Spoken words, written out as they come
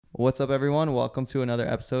What's up, everyone? Welcome to another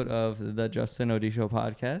episode of the Justin Odie Show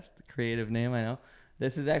podcast. Creative name, I know.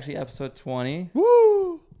 This is actually episode 20.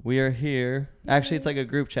 Woo! We are here. Actually, it's like a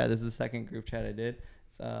group chat. This is the second group chat I did.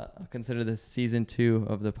 I'll consider this season 2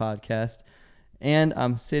 of the podcast. And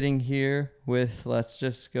I'm sitting here with, let's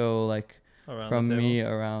just go like Around from me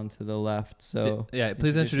around to the left. So yeah,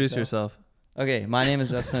 please introduce yourself. Okay, my name is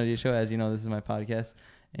Justin Odie Show. As you know, this is my podcast.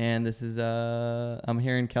 And this is, I'm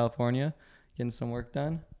here in California getting some work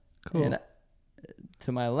done. Cool. And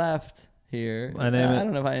to my left here, I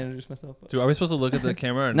don't know if I introduced myself. Are we supposed to look at the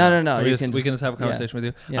camera? Or No. We can just have a conversation with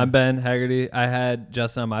you. Yeah. I'm Ben Haggerty. I had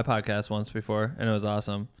Justin on my podcast once before, and it was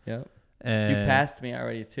awesome. Yep. And You passed me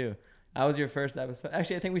already, too. I was your first episode.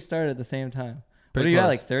 Actually, I think we started at the same time. Pretty What do you got,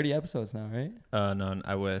 close. like 30 episodes now, right? No,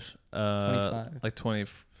 I wish. 25. Like 20.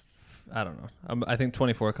 I don't know. I think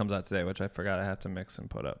 24 comes out today, which I forgot I have to mix and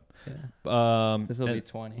put up. Yeah. This will be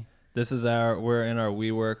 20. This is we're in our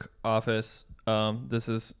WeWork office. This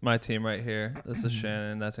is my team right here. This is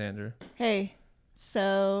Shannon. That's Andrew. Hey,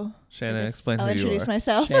 so Shannon, explain I'll who you introduce are.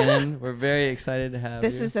 myself. Shannon, we're very excited to have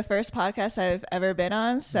This you. is the first podcast I've ever been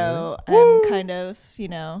on, so I'm kind of,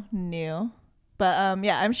 new. But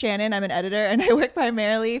yeah, I'm Shannon. I'm an editor, and I work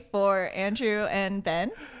primarily for Andrew and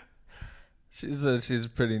Ben. She's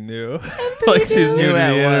pretty new. Pretty She's new. new to the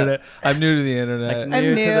at what? internet. I'm new to the internet. Like, I'm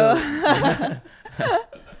new to new.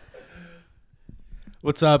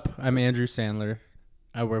 What's up? I'm Andrew Sandler.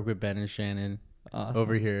 I work with Ben and Shannon Awesome.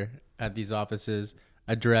 over here at these offices.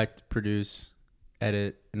 I direct, produce,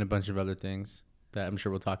 edit, and a bunch of other things that I'm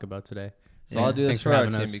sure we'll talk about today. So I'll do this Thanks for for our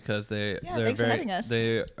having team us. because they're thanks for having us.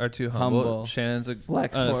 they are too humble. Humble. Shannon's a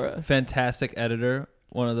Flex for us. fantastic editor,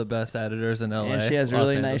 one of the best editors in LA. And she has Los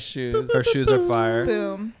really Angeles. nice shoes. Her shoes are fire.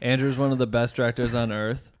 Boom. Andrew's one of the best directors on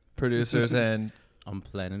earth, producers and On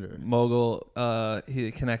planet Earth. mogul. He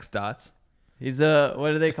connects dots. He's a,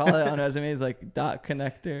 what do they call it on resumes? Like dot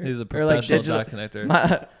connector? He's a Or like professional digital- dot connector. My,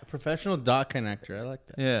 A professional dot connector. I like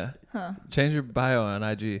that. Yeah. Huh. Change your bio on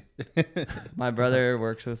IG. my brother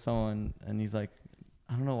works with someone, and he's like,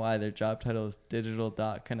 I don't know why their job title is digital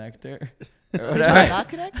dot connector. Or Digital whatever. dot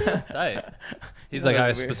connectors? Tight. He's That like, I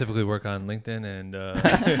was weird. specifically work on LinkedIn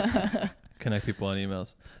and connect people on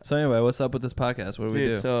emails. So anyway, what's up with this podcast? What do we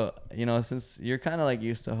Dude, do? so, since you're kind of like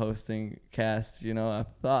used to hosting casts, I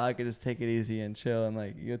thought I could just take it easy and chill and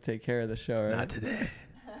like you'll take care of the show, right? Not today.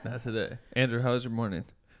 Not today. Andrew, how was your morning?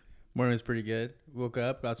 Morning was pretty good. Woke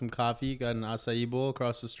up, got some coffee, got an acai bowl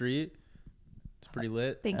across the street. It's pretty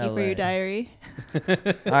lit. Thank you for LA. your diary.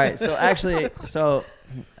 All right, so actually,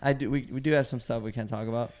 we do have some stuff we can talk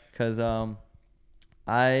about because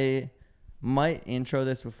I might intro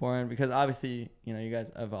this beforehand because obviously you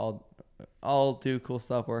guys have all do cool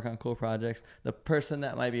stuff, work on cool projects. The person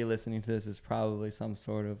that might be listening to this is probably some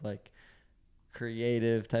sort of like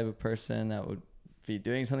creative type of person that would be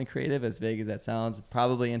doing something creative, as vague as that sounds,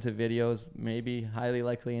 probably into videos, maybe highly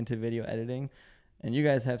likely into video editing, and you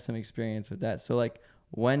guys have some experience with that. So like,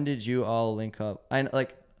 when did you all link up?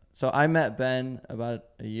 So I met Ben about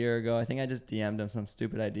a year ago. I think I just DM'd him some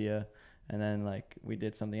stupid idea, and then like we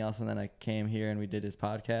did something else, and then I came here and we did his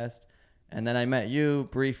podcast, and then I met you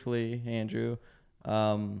briefly, Andrew,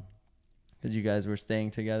 because you guys were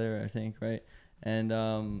staying together, I think, right?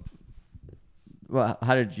 And well,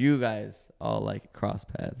 how did you guys all like cross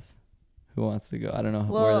paths? Who wants to go? I don't know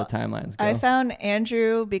where the timelines go. I found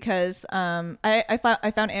Andrew because I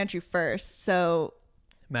found Andrew first. So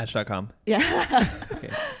Match.com. yeah. Okay.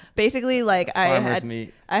 Basically, like Farmers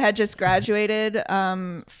meet. I had just graduated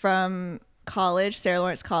from college, Sarah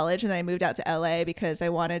Lawrence College, and I moved out to LA because I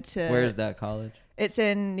wanted to. Where is that college? It's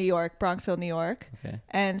in New York, Bronxville, New York. Okay.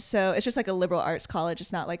 And so it's just like a liberal arts college.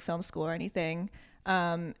 It's not like film school or anything.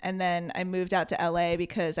 And then I moved out to LA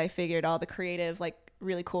because I figured all the creative, like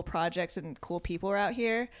really cool projects and cool people were out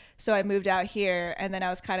here. So I moved out here, and then I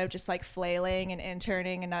was kind of just like flailing and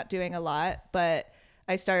interning and not doing a lot. But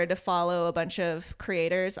I started to follow a bunch of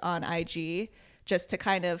creators on IG just to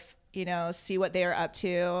kind of, see what they were up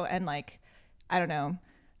to. And like, I don't know,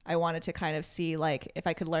 I wanted to kind of see like if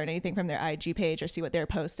I could learn anything from their IG page or see what they're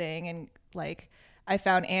posting. And like, I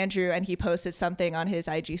found Andrew, and he posted something on his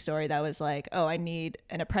IG story that was like, oh, I need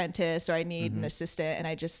an apprentice or I need an assistant. And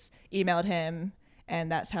I just emailed him,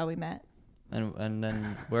 and that's how we met. And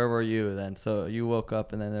then where were you then? So you woke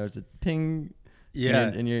up and then there was a ping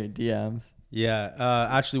in your DMs. Yeah.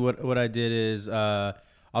 Actually, what I did is I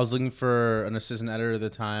was looking for an assistant editor at the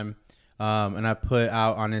time, and I put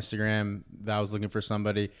out on Instagram that I was looking for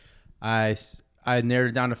somebody. I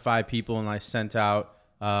narrowed it down to 5 people, and I sent out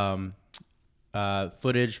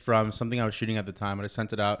footage from something I was shooting at the time. And I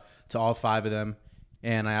sent it out to all 5 of them,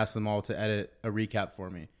 and I asked them all to edit a recap for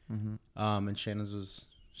me. And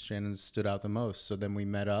Shannon stood out the most. So then we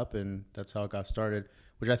met up, and that's how it got started,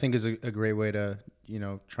 which I think is a great way to,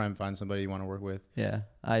 try and find somebody you want to work with. Yeah.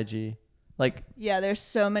 IG. Like, Yeah, there's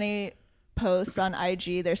so many posts on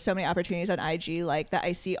IG. There's so many opportunities on IG like that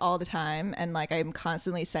I see all the time, and like I'm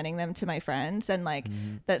constantly sending them to my friends. And like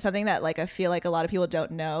that's something that like I feel like a lot of people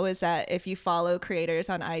don't know is that if you follow creators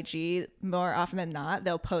on IG, more often than not,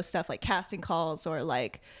 they'll post stuff like casting calls or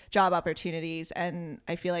like job opportunities. And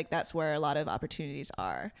I feel like that's where a lot of opportunities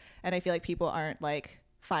are. And I feel like people aren't like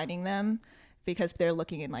finding them because they're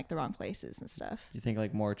looking in like the wrong places and stuff. you think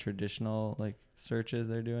like more traditional like searches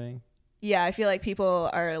they're doing? Yeah, I feel like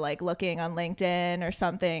people are like looking on LinkedIn or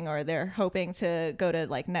something, or they're hoping to go to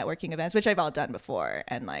like networking events, which I've all done before.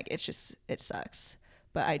 And like, it sucks.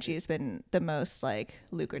 But IG has been the most like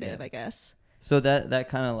lucrative, I guess. So that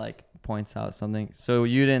kind of like points out something. So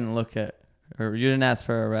you didn't you didn't ask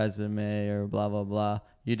for a resume or blah, blah, blah.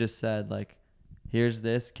 You just said like, here's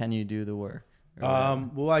this. Can you do the work?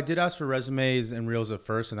 Well, I did ask for resumes and reels at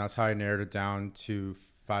first, and that's how I narrowed it down to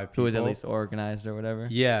 5 people. Who was at least organized or whatever.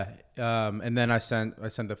 Yeah. And then I sent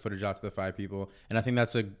the footage out to the 5 people. And I think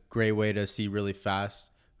that's a great way to see really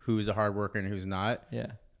fast who's a hard worker and who's not. Yeah.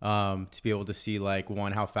 To be able to see like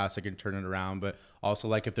one, how fast I can turn it around, but also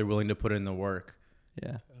like if they're willing to put in the work.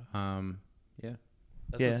 Yeah. Yeah.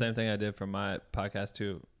 That's the same thing I did for my podcast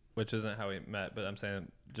too, which isn't how we met, but I'm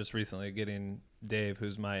saying just recently getting Dave,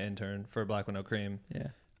 who's my intern for Black with No Cream. Yeah.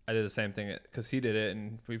 I did the same thing because he did it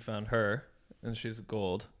and we found her and she's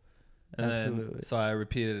gold. And then so I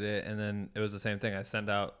repeated it, and then it was the same thing. I sent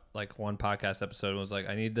out like one podcast episode and was like,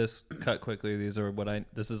 I need this cut quickly. These are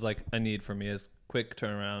this is like a need for me is quick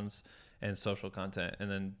turnarounds and social content.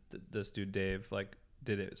 And then this dude Dave like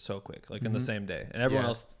did it so quick, like in the same day. And everyone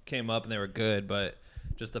else came up and they were good, but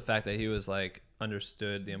just the fact that he was like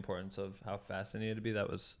understood the importance of how fast it needed to be, that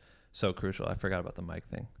was so crucial. I forgot about the mic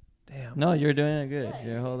thing. Damn. No, you're doing it good.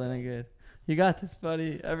 You're holding it good. You got this,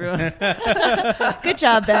 buddy. Everyone. Good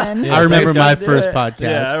job, Ben. I remember my first podcast.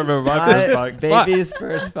 Yeah, I remember my first podcast. Baby's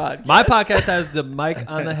first podcast. My podcast has the mic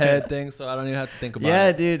on the head thing, so I don't even have to think about it.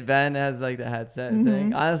 Yeah, dude. Ben has like the headset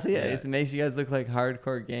thing. Honestly, it makes you guys look like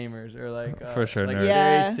hardcore gamers or like for sure, like nerds.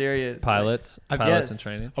 very serious Pilots in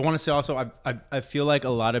training. I want to say also, I feel like a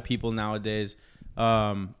lot of people nowadays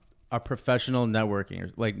are professional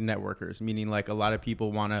networkers, meaning like a lot of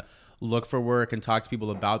people want to look for work and talk to people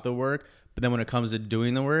about the work. But then when it comes to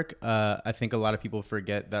doing the work, I think a lot of people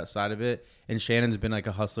forget that side of it. And Shannon's been like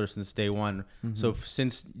a hustler since day one. So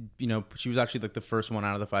since, she was actually like the first one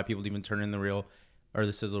out of the 5 people to even turn in the reel or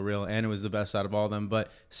the sizzle reel. And it was the best out of all of them. But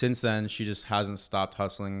since then, she just hasn't stopped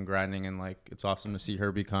hustling and grinding. And like, it's awesome to see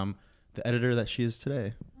her become the editor that she is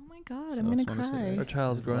today. God, So I'm gonna I just wanna say cry. that. Our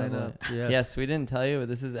child's growing up. Yeah. Yes, we didn't tell you, but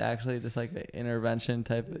this is actually just like an intervention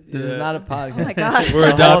type. This is not a podcast. Oh my God. We're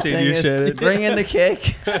The whole adopting thing you, is Shannon. Bring in the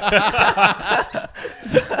cake. The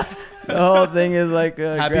whole thing is like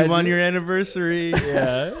Happy 1 year anniversary.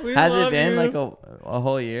 Yeah. Has it been like a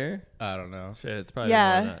whole year? I don't know. Shit, it's probably more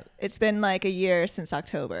than Yeah, that. it's been like a year since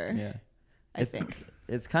October. Yeah. I think.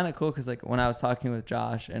 It's kind of cool because like when I was talking with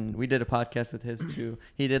Josh and we did a podcast with his two,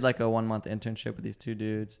 he did like a 1-month internship with these 2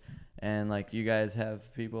 dudes, and like you guys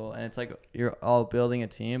have people, and it's like you're all building a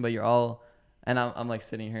team, but you're all, and I'm like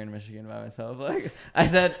sitting here in Michigan by myself. Like I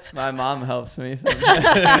said, my mom helps me.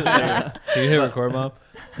 Sometimes. Can you hit record, Mom?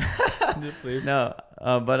 Please. No,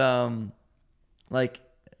 but like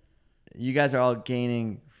you guys are all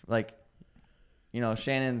gaining, like,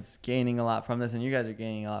 Shannon's gaining a lot from this, and you guys are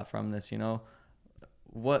gaining a lot from this.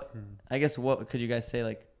 What could you guys say,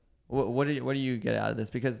 like what do you get out of this?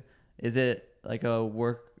 Because is it like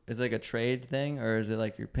is it like a trade thing, or is it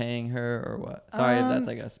like you're paying her, or what? Sorry if that's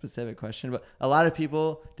like a specific question, but a lot of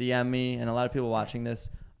people DM me, and a lot of people watching this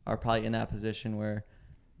are probably in that position where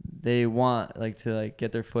they want like to like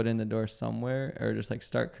get their foot in the door somewhere, or just like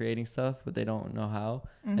start creating stuff, but they don't know how.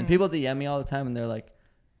 And people DM me all the time, and they're like,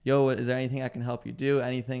 yo, is there anything I can help you do?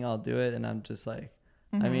 Anything, I'll do it. And I'm just like,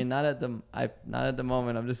 I mean, not at the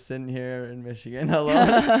moment. I'm just sitting here in Michigan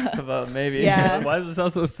alone. But maybe. Yeah. Why does it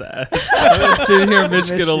sound so sad? I'm just sitting here in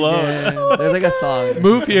Michigan alone. There's like a song.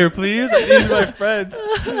 Move here, please. I need my friends.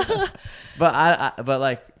 But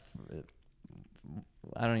like,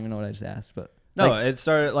 I don't even know what I just asked. But No, like, it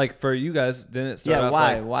started like for you guys. Didn't it start yeah. off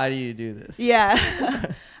Why? like, Why do you do this?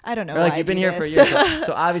 Yeah. I don't know. Or why like I you've been do here for this. years.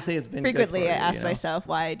 So obviously it's been Frequently, good for I you, ask myself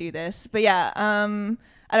why I do this. But yeah,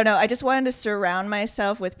 I don't know. I just wanted to surround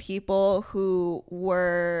myself with people who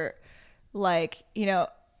were like,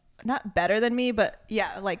 not better than me, but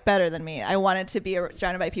yeah, like better than me. I wanted to be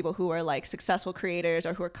surrounded by people who are like successful creators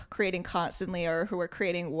or who are creating constantly or who are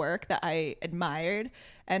creating work that I admired.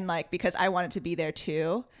 And like, because I wanted to be there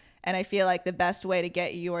too. And I feel like the best way to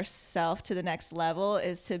get yourself to the next level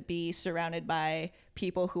is to be surrounded by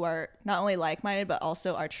people who are not only like-minded, but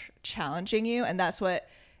also are challenging you. And that's what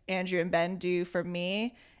Andrew and Ben do for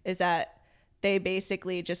me, is that they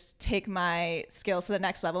basically just take my skills to the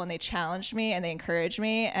next level and they challenge me and they encourage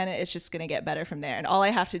me, and it's just going to get better from there. And all I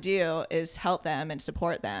have to do is help them and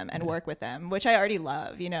support them and work with them, which I already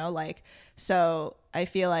love, you know, like, so I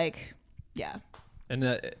feel like, yeah.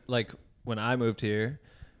 And like when I moved here,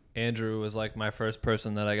 Andrew was like my first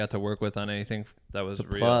person that I got to work with on anything that was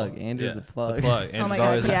real. Plug. Andrew's the plug. The plug. Andrew's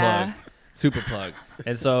always the plug. Super plug.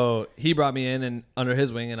 And so he brought me in and under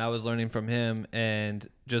his wing, and I was learning from him. And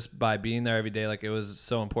just by being there every day, like, it was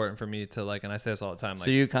so important for me to, like, and I say this all the time. Like,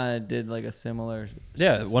 so you kind of did like a similar.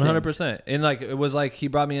 Yeah, 100%. And like, it was like he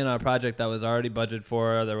brought me in on a project that was already budgeted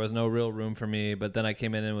for. There was no real room for me, but then I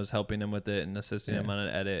came in and was helping him with it and assisting him on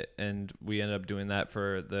an edit. And we ended up doing that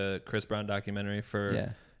for the Chris Brown documentary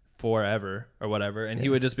for forever or whatever. And he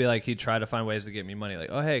would just be like, he'd try to find ways to get me money,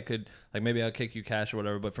 like, oh hey, could, like, maybe I'll kick you cash or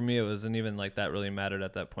whatever. But for me, it wasn't even like that really mattered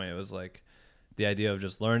at that point. It was like the idea of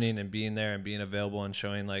just learning and being there and being available and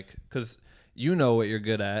showing, like, because you know what you're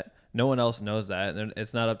good at, no one else knows that, and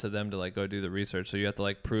it's not up to them to like go do the research, so you have to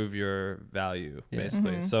like prove your value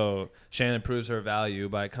basically. So Shannon proves her value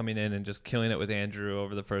by coming in and just killing it with Andrew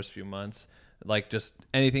over the first few months. Like, just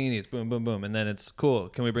anything he needs, boom, boom, boom. And then it's cool.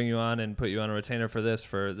 Can we bring you on and put you on a retainer for this,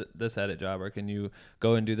 this edit job? Or can you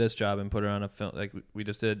go and do this job and put her on a film? Like, we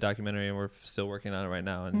just did a documentary and we're still working on it right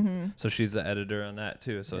now. And so she's the editor on that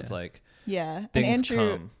too. So it's like, things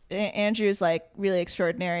come. Andrew's like really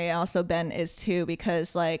extraordinary. Also Ben is too,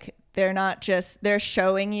 because like, they're not just, they're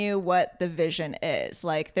showing you what the vision is.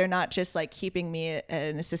 Like, they're not just like keeping me at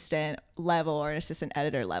an assistant level or an assistant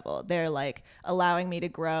editor level. They're like allowing me to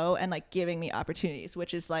grow and like giving me opportunities,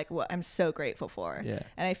 which is like what I'm so grateful for. Yeah.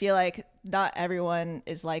 And I feel like not everyone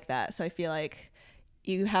is like that. So I feel like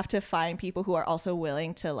you have to find people who are also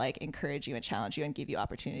willing to like encourage you and challenge you and give you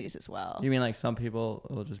opportunities as well. You mean like some people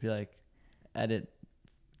will just be like, edit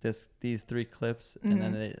these 3 clips, and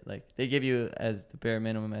then they give you as the bare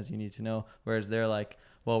minimum as you need to know, whereas they're like,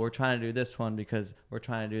 well, we're trying to do this one because we're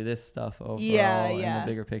trying to do this stuff overall in the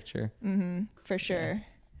bigger picture. For sure.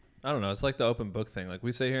 I don't know, it's like the open book thing. Like,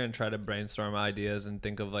 we sit here and try to brainstorm ideas and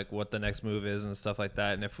think of like what the next move is and stuff like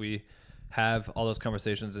that, and if we have all those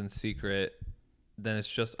conversations in secret, then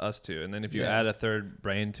it's just us two. And then if you add a third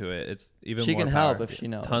brain to it, it's even she more can power. help if she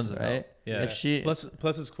knows. Tons of right? help. Yeah. If she plus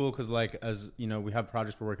it's cool because, like, as you know, we have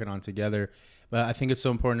projects we're working on together. But I think it's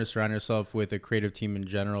so important to surround yourself with a creative team in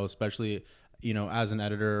general, especially, you know, as an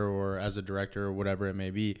editor or as a director or whatever it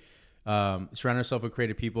may be. Surround yourself with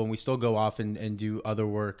creative people, and we still go off and do other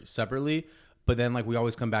work separately. But then, like, we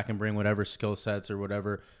always come back and bring whatever skill sets or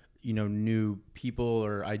whatever, you know, new people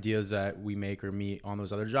or ideas that we make or meet on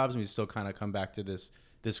those other jobs, and we still kind of come back to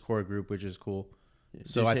this core group, which is cool.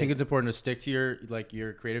 So I think it's important to stick to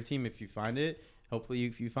your creative team if you find it. Hopefully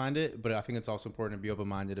if you find it, but I think it's also important to be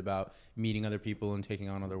open-minded about meeting other people and taking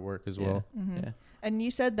on other work as well. Yeah. And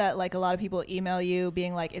you said that like a lot of people email you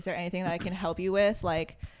being like, is there anything that I can help you with?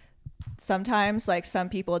 Like, sometimes like some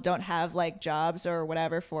people don't have like jobs or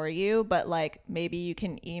whatever for you, but like maybe you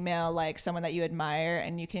can email like someone that you admire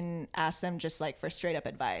and you can ask them just like for straight up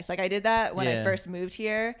advice. Like, I did that when I first moved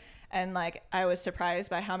here, and like I was surprised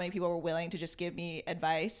by how many people were willing to just give me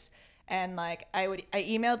advice. And like I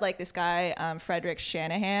emailed like this guy, Frederick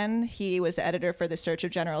Shanahan. He was the editor for The Search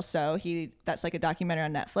of General So. That's like a documentary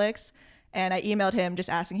on Netflix. And I emailed him just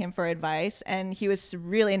asking him for advice, and he was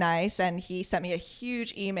really nice, and he sent me a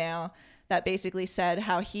huge email that basically said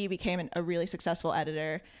how he became a really successful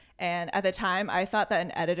editor. And at the time, I thought that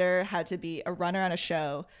an editor had to be a runner on a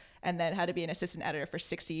show and then had to be an assistant editor for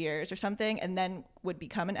 60 years or something, and then would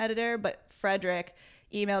become an editor. But Frederick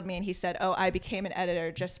emailed me and he said, oh, I became an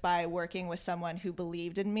editor just by working with someone who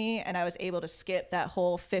believed in me, and I was able to skip that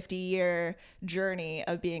whole 50-year journey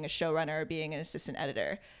of being a showrunner or being an assistant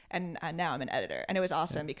editor, and now I'm an editor. And it was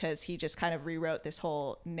awesome because he just kind of rewrote this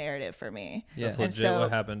whole narrative for me. That's legit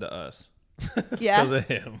what happened to us. Yeah. Because of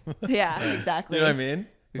him. Yeah, exactly. You know what I mean?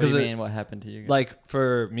 Because what do you mean, what happened to you guys? Like,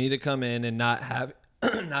 for me to come in and not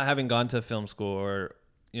having gone to film school, or,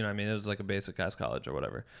 you know what I mean, it was like a basic ass college or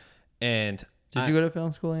whatever. And did you go to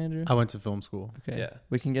film school, Andrew? I went to film school. Okay. Yeah.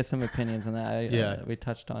 We can get some opinions on that. We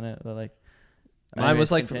touched on it. Like, Mine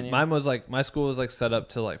was like my school was like set up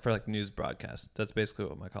to like for like news broadcast. That's basically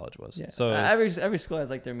what my college was. Yeah. So every school has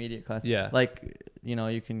like their media class. Yeah. Like, you know,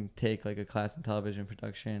 you can take like a class in television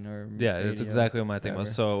production or yeah, radio, that's exactly what my thing whatever.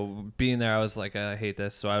 was. So being there, I was like, I hate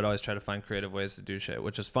this. So I would always try to find creative ways to do shit,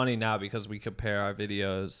 which is funny now because we compare our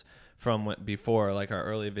videos from before, like our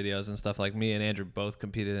early videos and stuff. Like me and Andrew both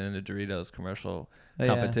competed in a Doritos commercial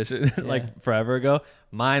competition like forever ago.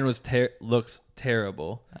 Mine was looks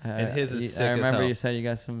terrible, and his is sick. I remember as hell. you said you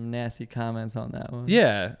got some nasty comments on that one.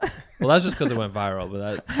 Yeah, well, that's just because it went viral,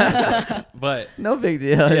 but no big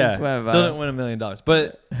deal. Yeah, still didn't win $1 million,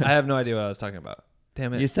 but I have no idea what I was talking about.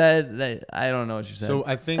 Damn it! You said that I don't know what you said. So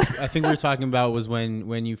I think we were talking about was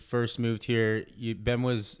when you first moved here.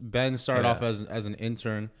 Ben started off as an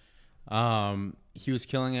intern. He was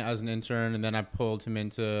killing it as an intern, and then I pulled him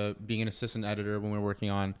into being an assistant editor when we were working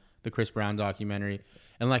on the Chris Brown documentary.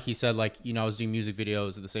 And like he said, like, you know, I was doing music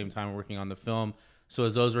videos at the same time working on the film. So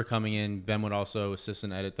as those were coming in, Ben would also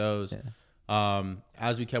assistant edit those. Yeah.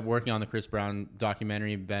 As we kept working on the Chris Brown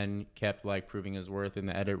documentary, Ben kept like proving his worth in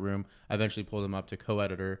the edit room. I eventually pulled him up to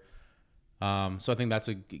co-editor. So I think that's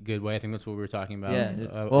a good way. I think that's what we were talking about.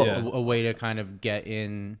 Yeah. A way to kind of get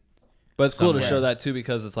in. But it's cool to show that too,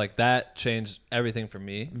 because it's like that changed everything for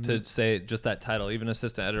me to say just that title, even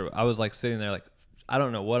assistant editor. I was like sitting there like, I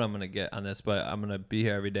don't know what I'm going to get on this, but I'm going to be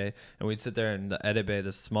here every day. And we'd sit there in the edit bay,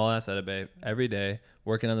 this small ass edit bay every day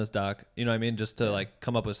working on this doc, you know what I mean? Just to like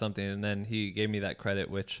come up with something. And then he gave me that credit,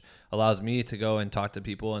 which allows me to go and talk to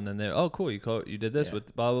people. And then they're, oh, cool. You did this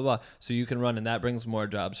with blah, blah, blah. So you can run, and that brings more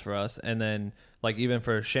jobs for us. And then like, even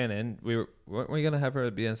for Shannon, weren't we going to have her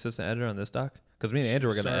be an assistant editor on this doc? Because me and Andrew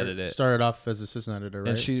were going to edit it. Started off as assistant editor, right?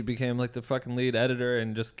 And she became like the fucking lead editor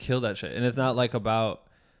and just killed that shit. And it's not like about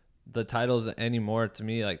the titles anymore. To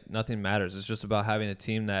me, like nothing matters. It's just about having a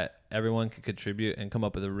team that everyone can contribute and come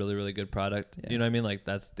up with a really, really good product. Yeah. You know what I mean? Like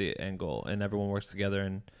that's the end goal. And everyone works together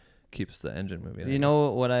and keeps the engine moving. You know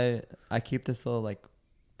what I keep this little like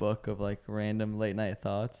book of like random late night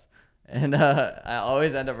thoughts. And I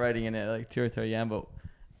always end up writing in it like 2 or 3 a.m. But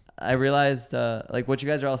I realized like what you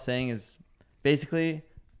guys are all saying is basically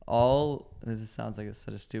this sounds like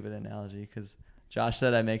such a stupid analogy because Josh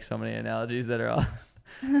said I make so many analogies that are all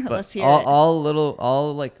but Let's hear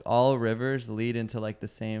all rivers lead into like the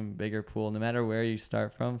same bigger pool no matter where you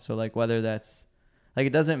start from. So like whether that's like,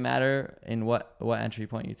 it doesn't matter in what entry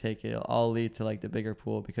point you take, it'll all lead to like the bigger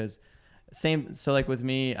pool because so like with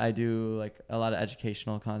me, I do like a lot of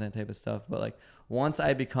educational content type of stuff, but like once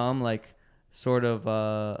I become like sort of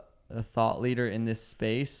a thought leader in this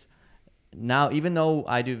space, now, even though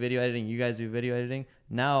I do video editing, you guys do video editing,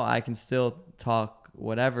 now I can still talk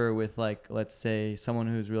whatever with like, let's say someone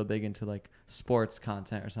who's real big into like sports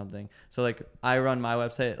content or something. So like I run my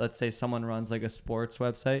website, let's say someone runs like a sports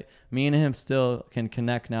website, me and him still can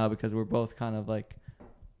connect now because we're both kind of like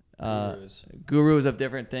gurus of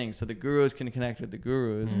different things. So the gurus can connect with the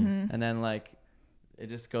gurus and then like it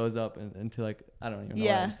just goes up into like, I don't even know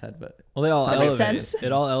what I just said, but well, they all elevate.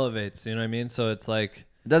 It all elevates, you know what I mean? So it's like,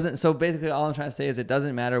 so basically all I'm trying to say is it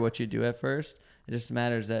doesn't matter what you do at first. It just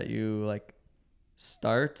matters that you like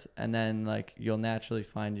start and then like you'll naturally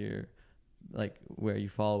find your like where you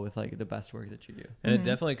fall with like the best work that you do. And it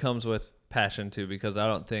definitely comes with passion too, because I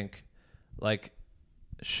don't think like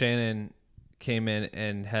Shannon came in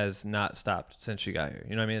and has not stopped since she got here.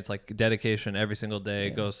 You know what I mean? It's like dedication every single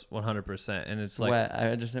day, goes 100%. And it's sweat. like,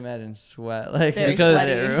 I just imagine sweat like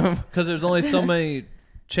because there's only so many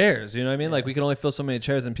chairs, you know what I mean? Like we can only fill so many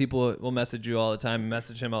chairs, and people will message you all the time,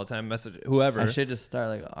 message him all the time, message whoever. I should just start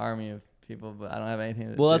like an army of people, but I don't have anything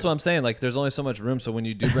to do. That's what I'm saying. Like there's only so much room, so when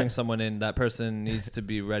you do bring someone in, that person needs to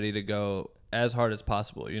be ready to go as hard as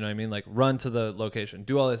possible. You know what I mean? Like run to the location,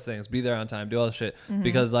 do all these things, be there on time, do all this shit,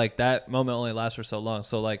 because like that moment only lasts for so long.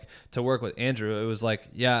 So like to work with Andrew, it was like,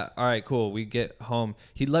 yeah, all right, cool. We get home.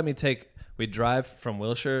 He'd let me we'd drive from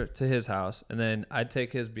Wilshire to his house, and then I'd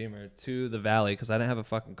take his Beamer to the valley because I didn't have a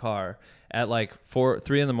fucking car at like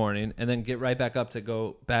 3 in the morning, and then get right back up to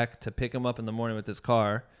go back to pick him up in the morning with his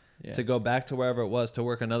car to go back to wherever it was to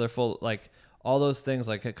work another full, like all those things.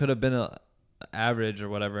 Like it could have been a average or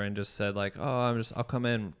whatever and just said like, oh, I'll come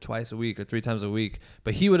in twice a week or 3 times a week,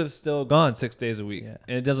 but he would have still gone 6 days a week.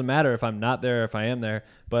 And it doesn't matter if I'm not there, if I am there,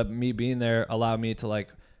 but me being there allowed me to like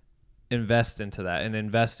invest into that and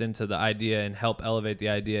invest into the idea and help elevate the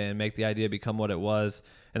idea and make the idea become what it was.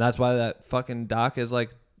 And that's why that fucking doc is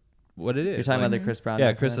like what it is. You're talking about the Chris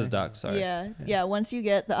Brown Chris's doc, sorry. Yeah, once you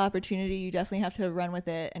get the opportunity, you definitely have to run with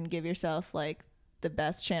it and give yourself like the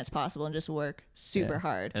best chance possible and just work super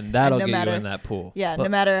hard. And that'll get you in that pool. Yeah, no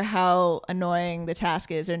matter how annoying the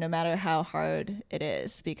task is or no matter how hard it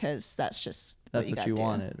is, because that's just that's what you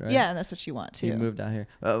wanted, right? Yeah, and that's what you want too. You moved out here.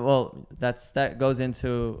 Well, that goes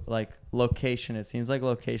into like location. It seems like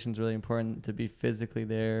location's really important to be physically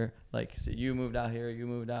there. Like, so you moved out here.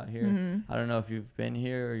 I don't know if you've been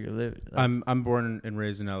here or you live. Like, I'm born and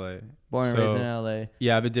raised in LA. Born and raised in LA.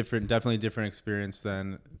 Yeah, I have a definitely different experience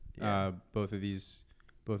than both of these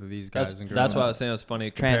guys and girls. That's why I was saying it was funny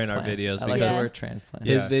comparing our videos, I like because the word transplant.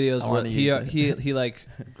 his videos were he like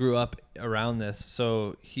grew up around this,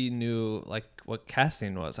 so he knew like what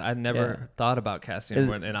casting was. I never thought about casting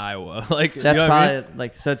in Iowa. Like, that's probably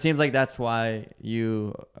like, so it seems like that's why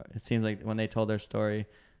it seems like when they told their story,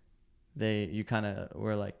 you kind of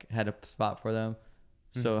were like had a spot for them.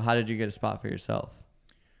 So how did you get a spot for yourself?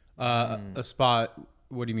 A spot.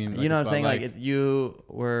 What do you mean? You know what I'm saying? Like you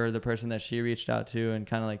were the person that she reached out to and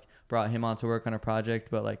kind of like brought him on to work on a project.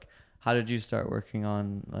 But like, how did you start working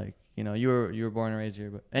on, like, you know, you were born and raised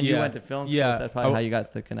here, you went to film school. So that's probably how you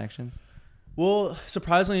got the connections. Well,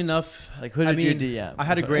 surprisingly enough, like, who did you DM? I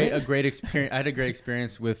had a great experience. I had a great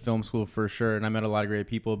experience with film school for sure, and I met a lot of great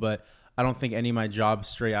people. But I don't think any of my jobs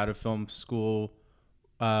straight out of film school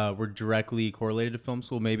were directly correlated to film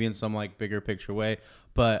school. Maybe in some like bigger picture way.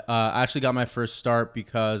 But I actually got my first start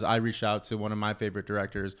because I reached out to one of my favorite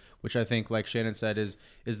directors, which I think, like Shannon said, is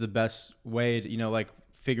the best way to, you know, like,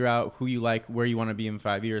 figure out who you like, where you want to be in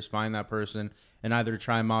 5 years, find that person, and either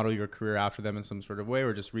try and model your career after them in some sort of way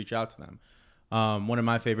or just reach out to them. One of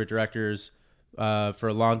my favorite directors for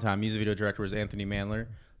a long time, music video director, was Anthony Mandler.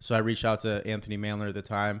 So I reached out to Anthony Mandler at the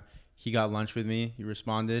time. He got lunch with me. He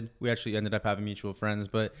responded. We actually ended up having mutual friends,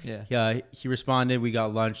 but he responded. We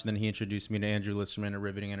got lunch. Then he introduced me to Andrew Listerman of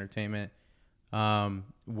Riveting Entertainment,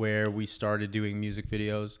 where we started doing music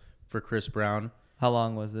videos for Chris Brown. How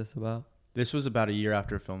long was this about? This was about a year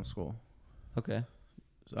after film school. Okay.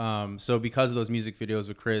 So because of those music videos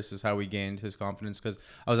with Chris is how we gained his confidence, because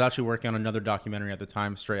I was actually working on another documentary at the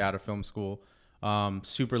time, straight out of film school.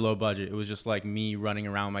 Super low budget. It was just like me running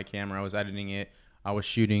around with my camera. I was editing it. I was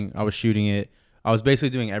shooting it. I was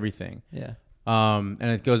basically doing everything. Yeah. And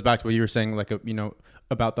it goes back to what you were saying, like, you know,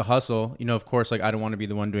 about the hustle. You know, of course, like, I don't want to be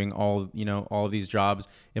the one doing all of these jobs.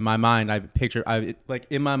 In my mind,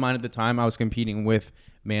 in my mind at the time, I was competing with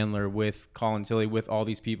Mandler, with Colin Tilley, with all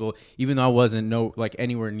these people, even though I wasn't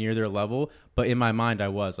anywhere near their level. But in my mind, I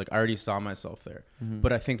was like, I already saw myself there. Mm-hmm.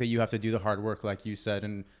 But I think that you have to do the hard work, like you said,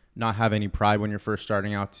 and not have any pride when you're first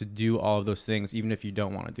starting out to do all of those things, even if you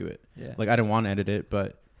don't want to do it. Yeah. Like, I didn't want to edit it,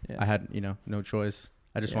 but I had, you know, no choice.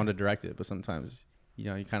 I just wanted to direct it. But sometimes, you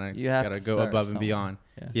know, you kind of got to go above and beyond.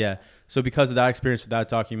 Yeah. So because of that experience with that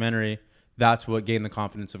documentary, that's what gained the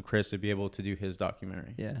confidence of Chris to be able to do his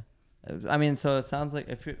documentary. Yeah. I mean, so it sounds like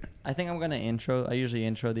I think I'm going to I usually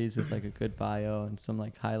intro these with like a good bio and some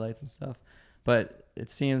like highlights and stuff. But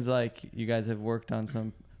it seems like you guys have worked on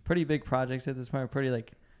some pretty big projects at this point, pretty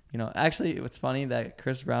like, you know, actually, what's funny, that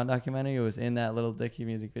Chris Brown documentary was in that Little Dicky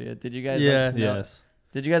music video. Did you guys? Yes.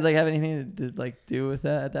 Did you guys like have anything to like do with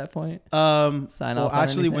that at that point? Sign off. Well,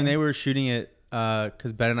 actually, when they were shooting it,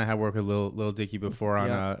 because Ben and I had worked with Little Dicky before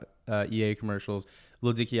on EA commercials.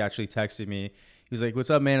 Little Dicky actually texted me. He was like, "What's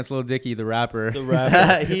up, man? It's Little Dicky, the rapper." The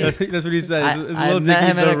rapper. That's what he said. It's Little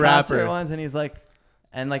Dicky, the rapper. Concert once, and he's like,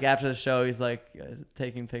 and like after the show, he's like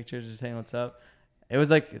taking pictures, just saying what's up. It was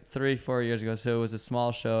like 3-4 years ago. So it was a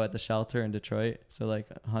small show at the Shelter in Detroit. So like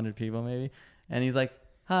 100 people maybe. And he's like,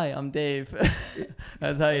 "Hi, I'm Dave."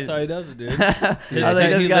 That's how he does it, dude. I was like,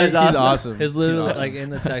 this guy's awesome. His literally like in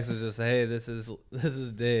the text is just, "Hey, this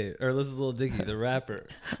is Dave, or this is Little Dicky, the rapper."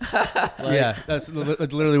 Yeah, that's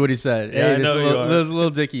literally what he said. Hey, this is Little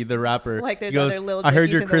Dicky, the rapper. Like there's other Little Dickies. I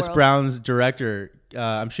heard you're Chris Brown's director.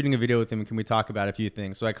 I'm shooting a video with him. Can we talk about a few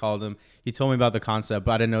things? So I called him. He told me about the concept,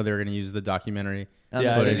 but I didn't know they were going to use the documentary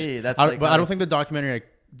footage. That's but I don't think the documentary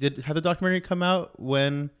had the documentary come out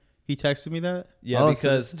when he texted me that. Yeah,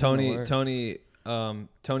 because Tony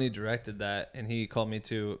directed that, and he called me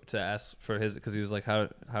to ask for his, because he was like, how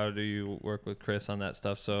do you work with Chris on that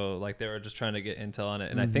stuff? So like they were just trying to get intel on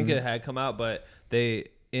it, and I think it had come out, but they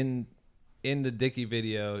in the Dicky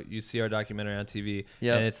video, you see our documentary on TV,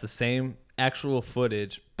 and it's the same actual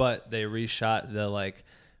footage, but they reshot the like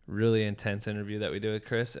really intense interview that we did with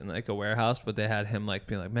Chris in like a warehouse, but they had him like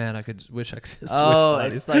being like, "Man, wish I could just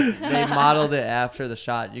switch it's like they modeled it after the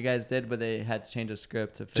shot you guys did, but they had to change the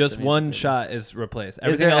script to fit just one shot is replaced.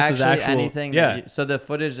 Everything else is actual. Anything so the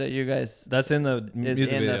footage that you guys that's in the music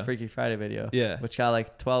video. The Freaky Friday video, which got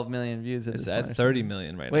like 12 million views. It's at 30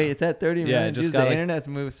 million right now. Wait, it's at 30 million. Yeah, just the internet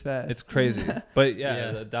moves fast. It's crazy. But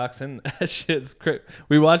the doc's in that shit's crazy.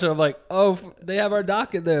 We watch it. I'm like, oh, they have our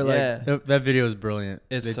doc in there. Like, that video is brilliant.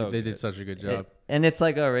 They did such a good job. And it's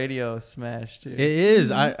like a radio smash, too. It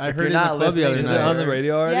is. I heard it in the club the other Is night. it on the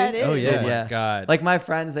radio already? Yeah, it is. Oh, yeah. Oh my God. Like my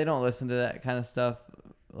friends, they don't listen to that kind of stuff.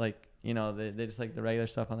 Like, you know, they just like the regular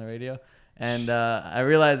stuff on the radio. And I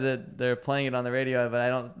realize that they're playing it on the radio, but I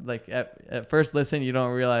don't like at first listen. You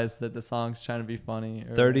don't realize that the song's trying to be funny.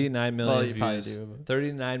 39 million well, you probably views. do,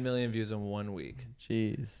 39 million views in 1 week.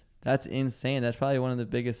 Jeez, that's insane. That's probably one of the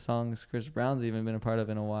biggest songs Chris Brown's even been a part of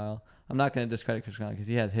in a while. I'm not going to discredit Chris Brown because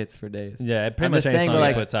he has hits for days. Yeah, pretty I'm much just any saying, song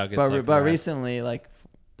like, he puts out gets but, like but harassed. recently, like,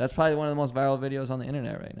 that's probably one of the most viral videos on the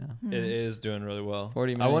internet right now. It is doing really well.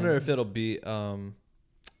 40 I million. wonder if it'll be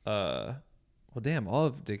well, damn, all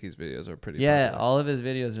of Dickie's videos are pretty popular. all of his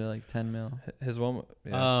videos are like 10 mil. His one,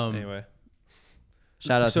 yeah. Anyway,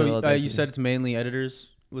 Shout out to Lil So Dicky. you said it's mainly editors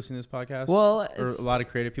listening to this podcast? Well, or it's, a lot of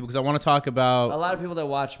creative people? Because I want to talk about... a lot of people that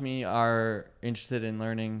watch me are interested in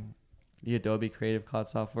learning the Adobe Creative Cloud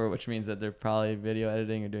software, which means that they're probably video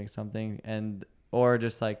editing or doing something, and or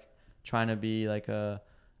just like trying to be like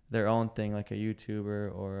their own thing, like a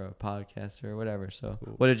YouTuber or a podcaster or whatever. So,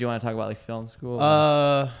 what did you want to talk about, like film school?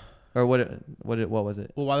 Or what was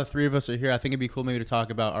it? Well, while the three of us are here, I think it'd be cool maybe to talk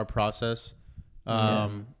about our process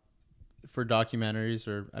for documentaries,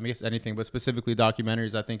 or I guess anything, but specifically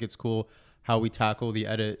documentaries. I think it's cool how we tackle the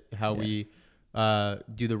edit, how we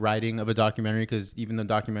do the writing of a documentary, because even though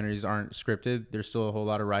documentaries aren't scripted, there's still a whole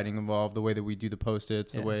lot of writing involved. The way that we do the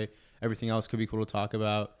post-its, the way everything else could be cool to talk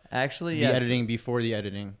about. Actually, the editing before the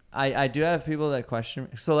editing. I do have people that question.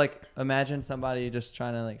 So like, imagine somebody just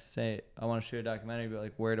trying to like say, I want to shoot a documentary, but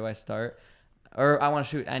like, where do I start? Or I want to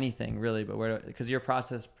shoot anything really, but because your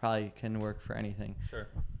process probably can work for anything. sure.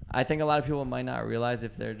 I think a lot of people might not realize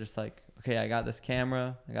if they're just like, okay, I got this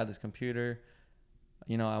camera, I got this computer,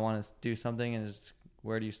 you know, I want to do something, and just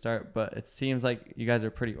where do you start? But it seems like you guys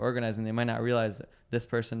are pretty organized, and they might not realize that this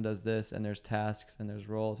person does this, and there's tasks, and there's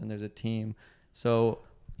roles, and there's a team. So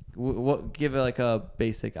give it like a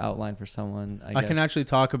basic outline for someone. I guess. can actually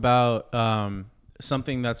talk about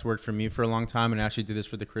something that's worked for me for a long time, and I actually did this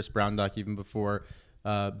for the Chris Brown doc even before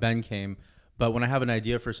Ben came. But when I have an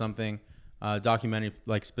idea for something, documentary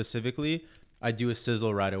like specifically, I do a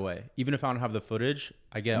sizzle right away. Even if I don't have the footage,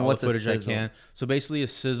 I get all the footage I can. So basically, a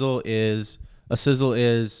sizzle is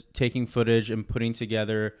taking footage and putting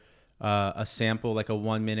together a sample, like a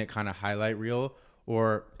 1 minute kind of highlight reel,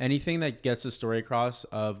 or anything that gets the story across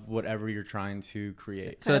of whatever you're trying to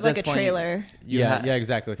create. So at like a trailer. Yeah,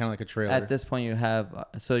 exactly, kind of like a trailer. At this point, you have.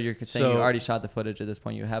 So you're saying you already shot the footage. At this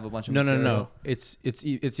point, you have a bunch of material. No. It's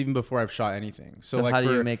even before I've shot anything. So like, how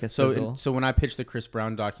do you make a sizzle? So when I pitched the Chris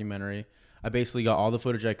Brown documentary, I basically got all the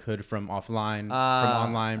footage I could from offline, from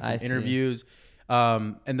online, from interviews.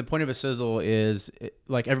 And the point of a sizzle is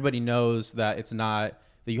like, everybody knows that it's not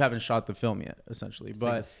that you haven't shot the film yet, essentially, it's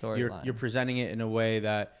but like you're presenting it in a way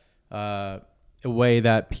that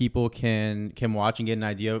people can watch and get an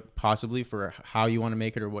idea possibly for how you want to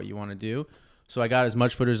make it or what you want to do. So I got as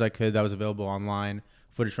much footage as I could that was available online,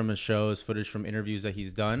 footage from his shows, footage from interviews that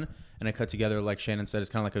he's done, and I cut together, like Shannon said, it's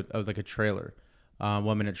kind of like a trailer.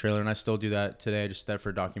 1 minute trailer, and I still do that today. I just that for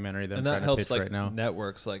a documentary that I'm trying to pitch like right now.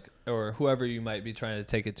 Networks, like, or whoever you might be trying to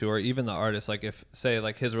take it to, or even the artist. Like, if say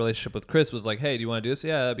like his relationship with Chris was like, hey, do you want to do this?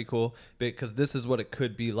 Yeah, that'd be cool, because this is what it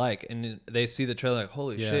could be like. And they see the trailer like,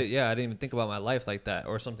 holy shit, yeah, I didn't even think about my life like that,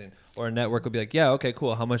 or something. Or a network would be like, yeah, okay,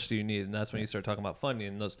 cool. How much do you need? And that's when you start talking about funding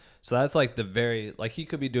and those. So that's like the very, like, he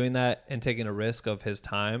could be doing that and taking a risk of his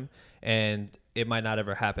time, and it might not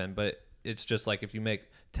ever happen. But it's just like, if you make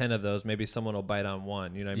 10 of those, maybe someone will bite on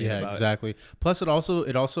one, you know what I mean? Yeah, exactly. Plus it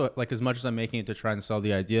also like, as much as I'm making it to try and sell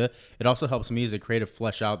the idea, it also helps me as a creative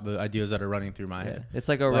flesh out the ideas that are running through my head. It's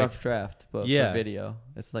like a rough draft, but for video.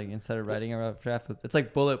 It's like, instead of writing a rough draft, it's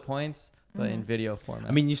like bullet points, but in video format.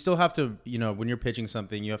 I mean, you still have to, you know, when you're pitching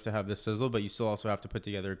something, you have to have the sizzle, but you still also have to put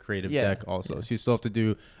together a creative deck also. So you still have to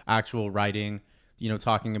do actual writing, you know,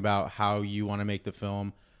 talking about how you want to make the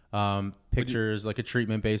film. Pictures, like a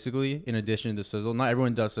treatment basically, in addition to sizzle. Not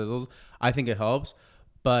everyone does sizzles. I think it helps,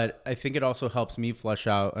 but I think it also helps me flesh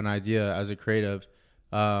out an idea as a creative,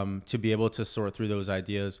 to be able to sort through those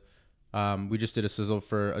ideas. We just did a sizzle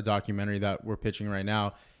for a documentary that we're pitching right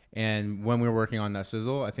now, and when we were working on that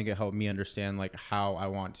sizzle, I think it helped me understand like how I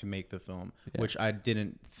want to make the film, which I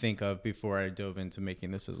didn't think of before I dove into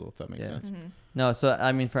making the sizzle, if that makes sense. Mm-hmm. No, so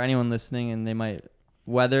I mean, for anyone listening, and they might,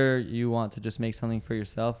 whether you want to just make something for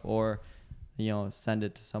yourself or, you know, send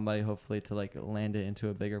it to somebody, hopefully to like land it into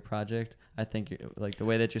a bigger project, I think like the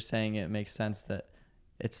way that you're saying it makes sense, that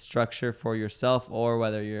it's structure for yourself, or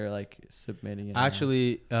whether you're like submitting it.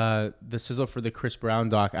 Actually, the sizzle for the Chris Brown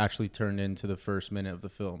doc actually turned into the first minute of the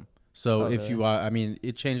film. So if you, I mean,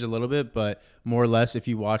 it changed a little bit, but more or less, if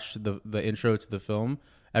you watch the intro to the film,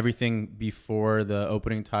 everything before the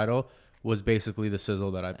opening title was basically the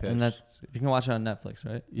sizzle that I pitched. And that's, you can watch it on Netflix,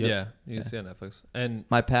 right? Yep. Yeah, you can see it on Netflix. And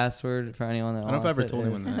my password for anyone that I don't know if I ever told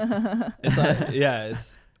anyone that.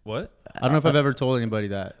 It's what? I don't know if I've ever told anybody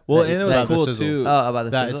that. Well, and it was cool too. Oh, about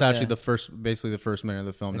the sizzle? It's actually basically the first minute of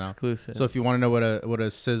the film now. Exclusive. So if you want to know what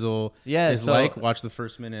a sizzle is like, watch the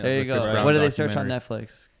first minute. There you go. Chris Brown what do they search on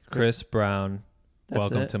Netflix? Chris Brown,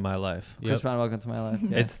 Welcome to My Life. Chris Brown, Welcome to My Life.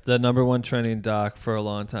 Yeah. It's the #1 trending doc for a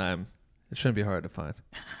long time. It shouldn't be hard to find.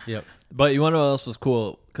 Yep. But you want to know what else was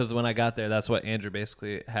cool? Because when I got there, that's what Andrew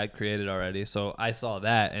basically had created already. So I saw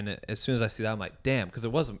that, and as soon as I see that, I'm like, damn, because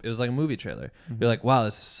it was like a movie trailer. You're like, wow,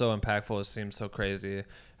 this is so impactful. It seems so crazy.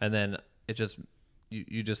 And then it just,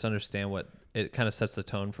 you just understand what, it kind of sets the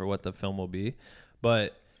tone for what the film will be.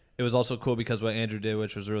 But it was also cool because what Andrew did,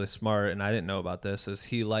 which was really smart, and I didn't know about this, is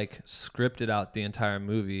he like scripted out the entire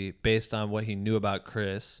movie based on what he knew about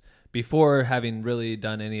Chris before having really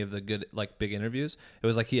done any of the good, like, big interviews. It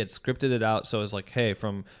was like he had scripted it out. So it was like, hey,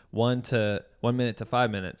 from 1 minute to 5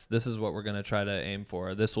 minutes, this is what we're going to try to aim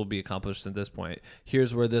for. This will be accomplished at this point.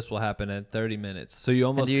 Here's where this will happen in 30 minutes. So you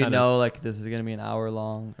almost know, like, this is going to be an hour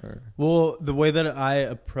long? Or Well, the way that I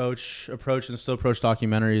approach and still approach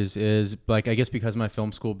documentaries is, like, I guess because of my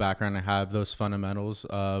film school background, I have those fundamentals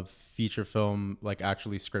of feature film, like,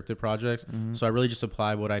 actually scripted projects. Mm-hmm. So I really just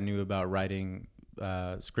apply what I knew about writing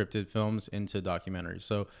scripted films into documentaries.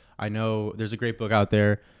 So I know there's a great book out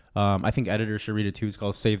there. I think editors should read it too. It's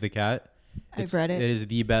called Save the Cat. I've read it. It is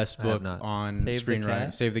the best book on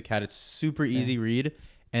screenwriting. Save the Cat. It's super easy read,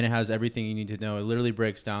 and it has everything you need to know. It literally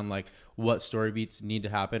breaks down like what story beats need to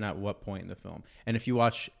happen at what point in the film. And if you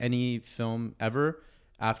watch any film ever,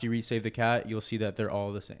 after you read Save the Cat, you'll see that they're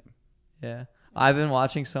all the same. Yeah. I've been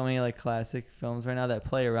watching so many like classic films right now that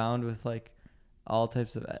play around with like all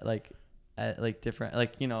types of like different,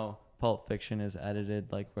 like, you know, Pulp Fiction is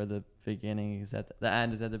edited like where the beginning is at the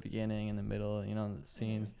end is at the beginning and the middle, you know, the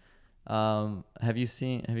scenes. Have you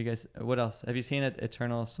seen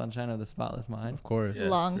Eternal Sunshine of the Spotless Mind? Of course. Yes.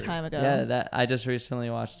 Long time ago. Yeah, that I just recently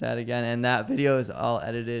watched that again, and that video is all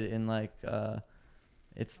edited in like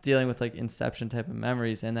it's dealing with like Inception type of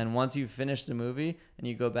memories. And then once you finish the movie and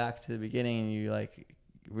you go back to the beginning and you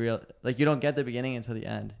you don't get the beginning until the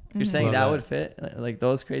end. You're saying that would fit, like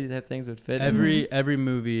those crazy type things would fit. Every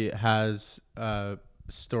movie has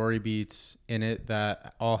story beats in it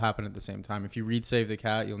that all happen at the same time. If you read Save the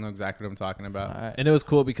Cat, you'll know exactly what I'm talking about. Right. And it was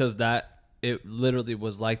cool because it literally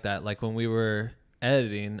was like that. Like when we were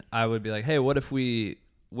editing, I would be like, hey, what if we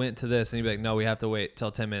went to this? And you'd be like, no, we have to wait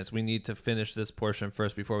till 10 minutes. We need to finish this portion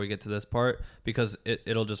first before we get to this part because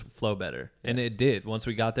it'll just flow better. Yeah. And it did. Once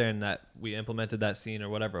we got there and that we implemented that scene or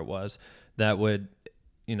whatever it was, that would,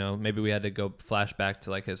 you know, maybe we had to go flash back to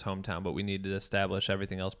like his hometown, but we needed to establish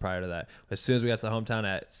everything else prior to that. As soon as we got to the hometown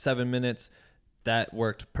at 7 minutes, that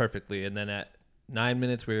worked perfectly. And then at 9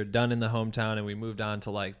 minutes, we were done in the hometown and we moved on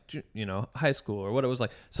to like, you know, high school or what it was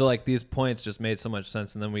like. So like these points just made so much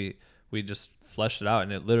sense. And then we just fleshed it out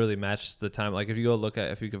and it literally matched the time. Like if you go look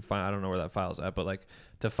at, if you can find, I don't know where that file's at, but like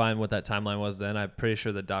to find what that timeline was then, I'm pretty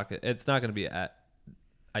sure the doc, it's not going to be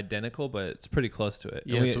identical, but it's pretty close to it.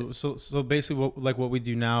 Yeah. So basically what we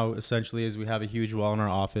do now essentially is we have a huge wall in our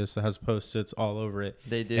office that has Post-its all over it.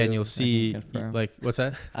 They do. And you'll see like, what's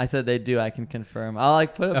that? I said they do. I can confirm. I'll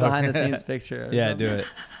like put a behind the scenes picture. Yeah, do it.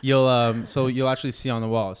 You'll actually see on the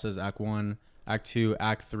wall, it says Act 1, Act 2,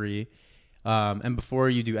 Act 3. And before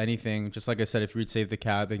you do anything, just like I said, if you read Save the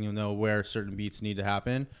Cat, then you'll know where certain beats need to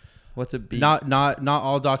happen. What's a beat? Not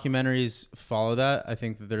all documentaries follow that. I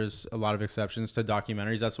think that there's a lot of exceptions to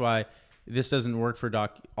documentaries. That's why this doesn't work for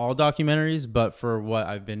all documentaries, but for what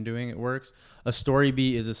I've been doing, it works. A story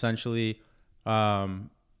beat is essentially like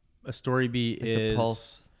the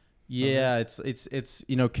pulse. Yeah, it's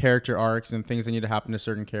you know, character arcs and things that need to happen to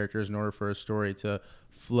certain characters in order for a story to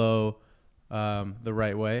flow the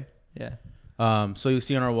right way. Yeah. So you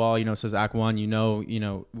see on our wall, you know, it says Act 1, you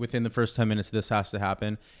know, within the first 10 minutes, this has to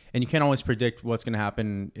happen. And you can't always predict what's going to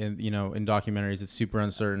happen in documentaries. It's super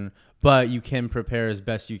uncertain, but you can prepare as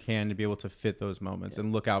best you can to be able to fit those moments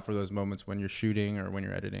and look out for those moments when you're shooting or when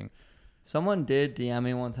you're editing. Someone did DM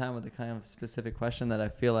me one time with a kind of specific question that I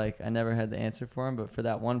feel like I never had the answer for him, but for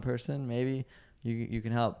that one person, maybe you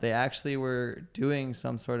can help. They actually were doing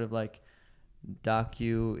some sort of like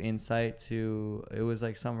docu insight to, it was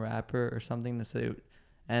like some rapper or something to say,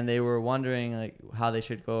 and they were wondering like how they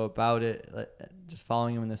should go about it, like, just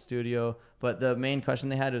following him in the studio. But the main question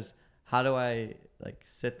they had was, how do I like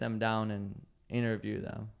sit them down and interview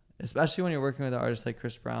them, especially when you're working with an artist like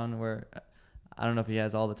Chris Brown, where I don't know if he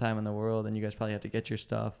has all the time in the world, and you guys probably have to get your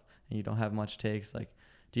stuff, and you don't have much takes. Like,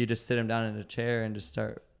 do you just sit him down in a chair and just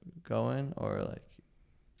start going, or like?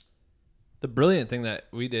 The brilliant thing that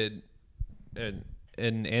we did,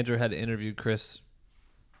 and Andrew had interviewed Chris.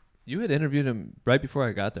 You had interviewed him right before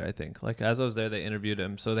I got there, I think. Like, as I was there, they interviewed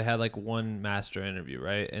him. So they had like one master interview,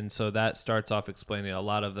 right? And so that starts off explaining a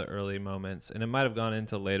lot of the early moments. And it might have gone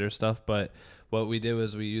into later stuff, but what we did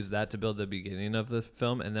was we used that to build the beginning of the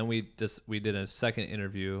film. And then we did a second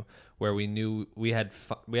interview where we knew we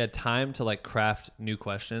had time to like craft new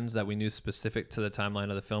questions that we knew specific to the timeline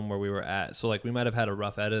of the film where we were at. So like we might have had a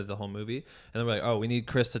rough edit of the whole movie, and then we're like, oh, we need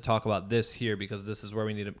Chris to talk about this here because this is where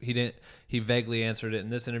we need him. He vaguely answered it in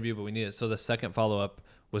this interview, but we need it. So the second follow-up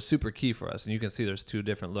was super key for us. And you can see there's 2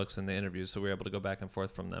 different looks in the interview, so we were able to go back and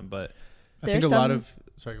forth from them. But I think a lot of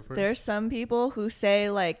sorry, go for it. There's some people who say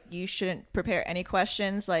like you shouldn't prepare any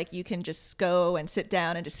questions, like you can just go and sit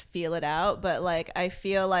down and just feel it out. But like I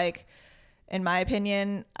feel like, in my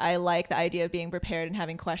opinion, I like the idea of being prepared and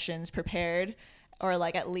having questions prepared, or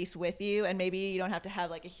like at least with you. And maybe you don't have to have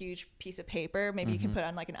like a huge piece of paper. Maybe you can put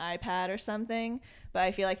on like an iPad or something. But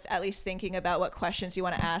I feel like at least thinking about what questions you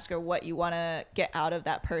want to ask or what you want to get out of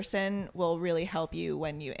that person will really help you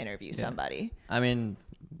when you interview somebody. I mean,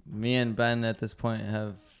 me and Ben at this point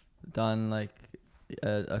have done like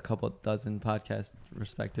a couple dozen podcasts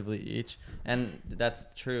respectively each, and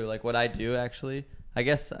that's true. Like what I do actually, I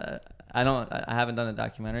guess I haven't done a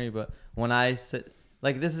documentary, but when I sit,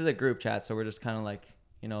 like this is a group chat, so we're just kind of like,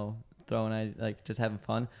 you know, just having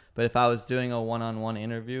fun. But if I was doing a one-on-one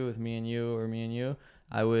interview with me and you,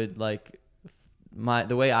 I would like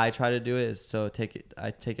the way I try to do it is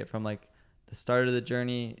I take it from like the start of the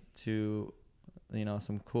journey to, you know,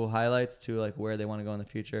 some cool highlights to like where they want to go in the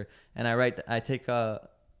future. And I take the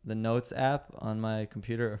notes app on my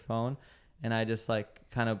computer or phone, and I just like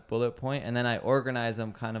kind of bullet point, and then I organize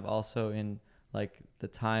them kind of also in like the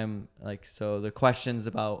time, like, so the questions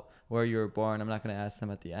about where you were born, I'm not going to ask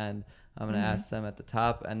them at the end. I'm going to ask them at the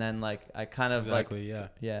top. And then like, I kind of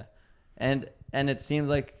yeah. And it seems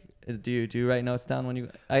like, do you write notes down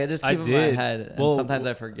when I just keep them in my head, and sometimes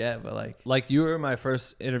I forget, but like you were my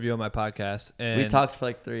first interview on my podcast, and we talked for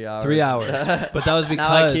like 3 hours. 3 hours, but that was because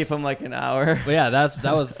now I keep them like an hour. But yeah,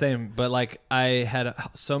 that was the same. But like I had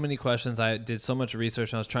so many questions, I did so much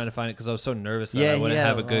research, and I was trying to find it because I was so nervous that I wouldn't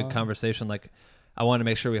have a good conversation. Like I wanted to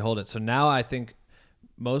make sure we hold it. So now I think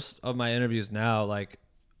most of my interviews now, like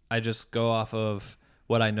I just go off of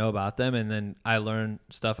what I know about them, and then I learn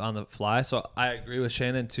stuff on the fly. So I agree with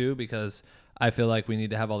Shannon too, because I feel like we need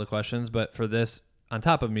to have all the questions. But for this, on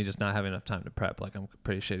top of me just not having enough time to prep, like I'm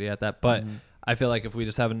pretty shitty at that. But I feel like if we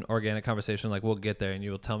just have an organic conversation, like we'll get there and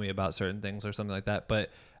you will tell me about certain things or something like that. But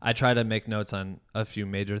I try to make notes on a few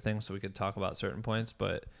major things so we could talk about certain points.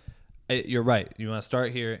 But you're right. You want to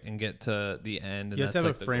start here and get to the end. And you have to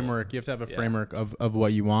have a framework. You have to have a framework of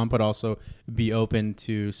what you want, but also be open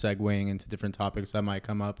to segueing into different topics that might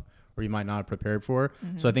come up or you might not have prepared for.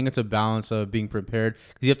 So I think it's a balance of being prepared,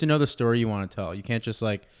 because you have to know the story you want to tell. You can't just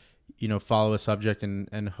like, you know, follow a subject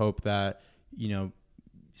and hope that, you know,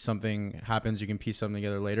 something happens, you can piece something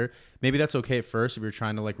together later. Maybe that's okay at first if you're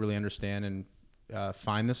trying to like really understand and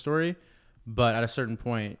find the story. But at a certain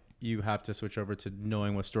point, you have to switch over to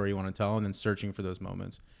knowing what story you want to tell and then searching for those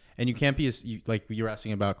moments. And you can't be like you were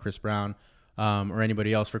asking about Chris Brown or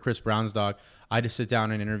anybody else. For Chris Brown's doc, I just sit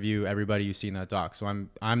down and interview everybody you see in that doc. So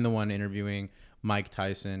I'm the one interviewing Mike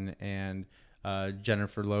Tyson and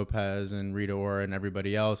Jennifer Lopez and Rita Ora and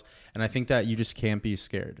everybody else. And I think that you just can't be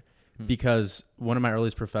scared, because one of my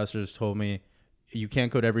earliest professors told me you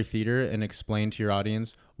can't go to every theater and explain to your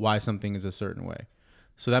audience why something is a certain way.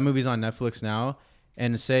 So that movie's on Netflix now.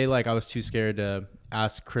 And say like I was too scared to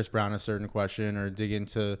ask Chris Brown a certain question or dig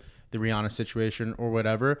into the Rihanna situation or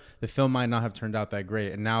whatever, the film might not have turned out that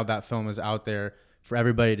great. And now that film is out there for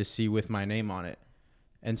everybody to see with my name on it.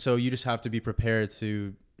 And so you just have to be prepared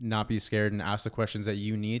to not be scared and ask the questions that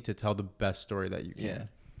you need to tell the best story that you can. Yeah.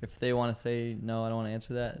 If they want to say, no, I don't want to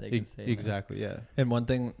answer that, they can say exactly. No. Yeah. And one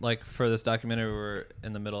thing, like for this documentary we're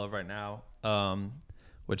in the middle of right now,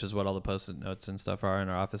 which is what all the post-it notes and stuff are in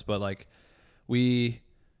our office, but like we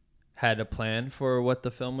had a plan for what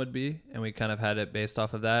the film would be, and we kind of had it based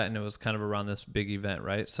off of that, and it was kind of around this big event,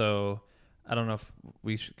 right? So I don't know if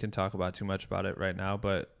we can talk about too much about it right now,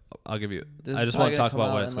 but I'll give you, I just want to talk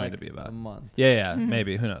about what it's going to be about. A month. Yeah,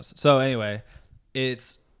 maybe, who knows. So anyway,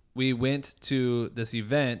 it's we went to this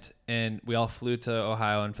event and we all flew to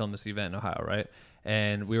Ohio and filmed this event in Ohio, right?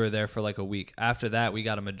 And we were there for like a week. After that, we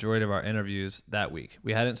got a majority of our interviews that week.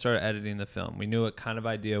 We hadn't started editing the film. We knew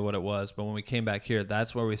what it was, but when we came back here,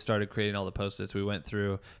 that's where we started creating all the post-its. We went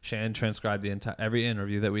through, Shannon transcribed every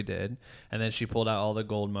interview that we did, and then she pulled out all the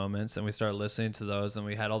gold moments, and we started listening to those, and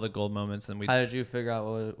we had all the gold moments. And How did you figure out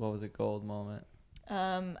what was a gold moment?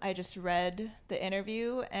 I just read the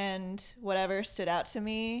interview, and whatever stood out to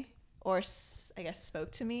me, or I guess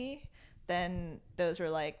spoke to me, then those were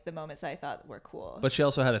like the moments I thought were cool. But she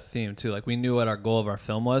also had a theme too. Like we knew what our goal of our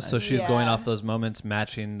film was, so she was going off those moments,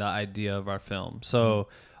 matching the idea of our film. So,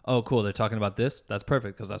 oh, cool, they're talking about this. That's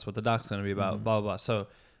perfect because that's what the doc's going to be about. Blah blah blah. So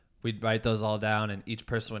we'd write those all down, and each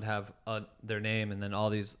person would have their name, and then all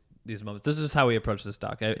these moments. This is how we approach this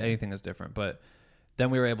doc. Anything is different, but then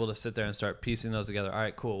we were able to sit there and start piecing those together. All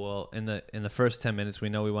right, cool. Well, in the first 10 minutes, we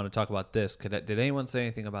know we want to talk about this. Did anyone say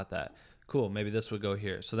anything about that? Cool, maybe this would go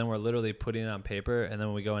here. So then we're literally putting it on paper, and then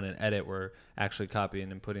when we go in and edit, we're actually copying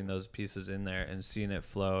and putting those pieces in there and seeing it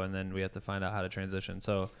flow, and then we have to find out how to transition.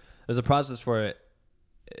 So there's a process for it.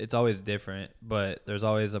 It's always different, but there's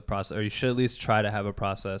always a process, or you should at least try to have a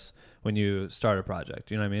process when you start a project.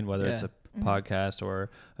 You know what I mean? Whether it's a podcast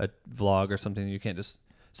or a vlog or something, you can't just...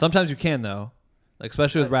 Sometimes you can, though. Like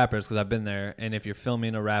especially with rappers, because I've been there. And if you're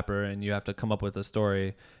filming a rapper and you have to come up with a story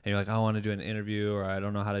and you're like, I want to do an interview or I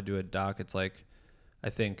don't know how to do a doc, it's like,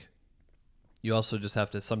 I think you also just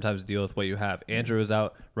have to sometimes deal with what you have. Andrew was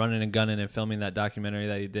out running and gunning and filming that documentary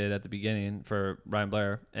that he did at the beginning for Ryan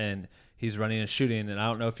Blair, and he's running and shooting. And I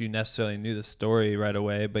don't know if you necessarily knew the story right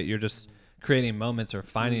away, but you're just creating moments or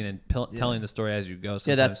finding and telling the story as you go. Sometimes.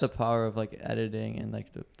 Yeah, that's the power of like editing and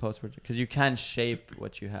like the post-production, because you can shape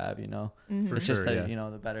what you have, you know. Mm-hmm. It's just that, you know,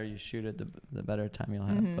 the better you shoot it, the better time you'll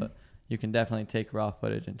have. But you can definitely take raw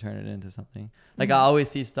footage and turn it into something. Like I always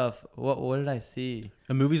see stuff. What did I see?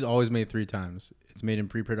 A movie's always made 3 times. It's made in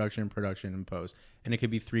pre-production, production, and post, and it could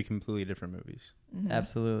be 3 completely different movies.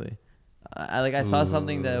 Absolutely. I saw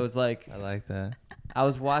something that was like, I like that. I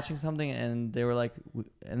was watching something and they were like,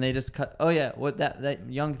 and they just cut. Oh yeah, what that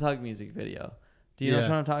Young Thug music video. Do you know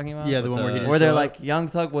what I'm talking about? Yeah, the one where he didn't where they're show like, up? Young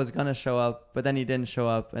Thug was gonna show up, but then he didn't show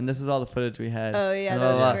up, and this is all the footage we had. Oh yeah, and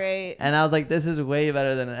that was great. And I was like, this is way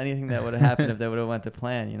better than anything that would have happened if they would have went to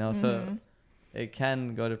plan, you know. So it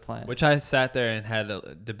can go to plan. Which I sat there and had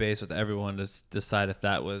debates with everyone to decide if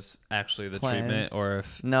that was actually the treatment or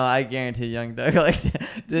if... No, I guarantee Young Thug like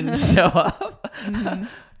didn't show up.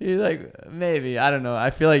 He's like, maybe, I don't know.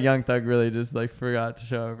 I feel like Young Thug really just like forgot to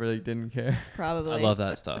show up or like didn't care. Probably. I love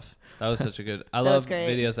that stuff. That was such a good... I love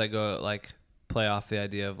videos that go like play off the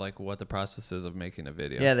idea of like what the process is of making a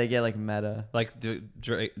video. Yeah, they get like meta. Like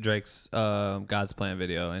Drake's God's Plan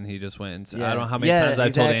video, and he just went and I don't know how many times I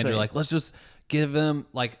told Andrew like, let's just give them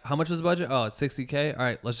like, how much was the budget? Oh, it's $60K. All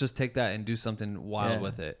right, let's just take that and do something wild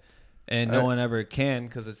with it. And no one ever can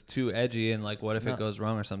because it's too edgy, and like, what if it goes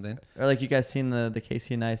wrong or something? Or like, you guys seen the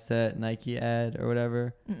Casey Neistat Nike ad or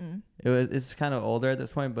whatever? It's kind of older at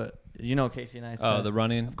this point, but you know Casey Neistat. Oh, the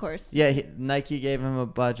running. Of course. Yeah, Nike gave him a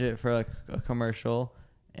budget for like a commercial,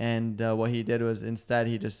 and what he did was instead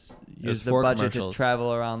he just used the budget to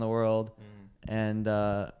travel around the world. And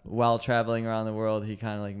while traveling around the world, he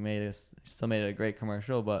kind of like still made it a great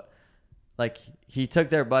commercial, but like he took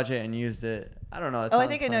their budget and used it. I don't know. I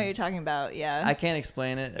think I know what you're talking about. Yeah. I can't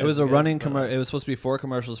explain it. It was a running commercial. It was supposed to be 4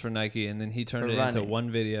 commercials for Nike, and then he turned it into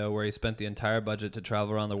one video where he spent the entire budget to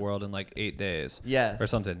travel around the world in like 8 days. Yes. Or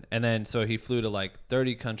something. And then so he flew to like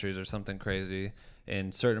 30 countries or something crazy in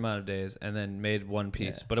a certain amount of days, and then made one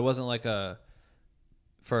piece. Yeah. But it wasn't like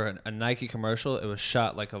for a Nike commercial, it was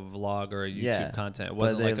shot like a vlog or a YouTube content. It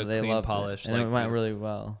wasn't like a clean, polished. And like, it went really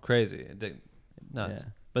well. Crazy. It did nuts.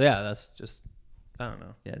 Yeah. But yeah, that's just, I don't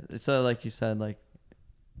know. Yeah. So like you said, like,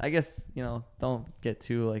 I guess, you know, don't get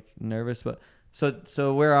too like nervous, but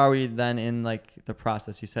so where are we then in like the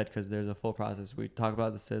process? You said, because there's a full process. We talked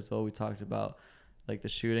about the sizzle. We talked about like the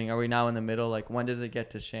shooting. Are we now in the middle? Like, when does it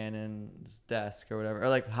get to Shannon's desk or whatever? Or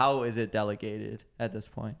like, how is it delegated at this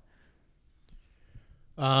point?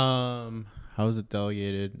 How is it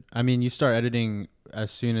delegated? I mean, you start editing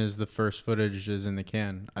as soon as the first footage is in the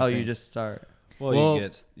can. I think. You just start. Well,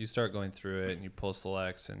 you start going through it and you pull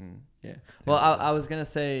selects and Well, I was gonna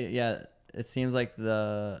say, it seems like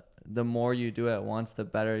the more you do at once, the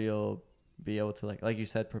better you'll be able to like you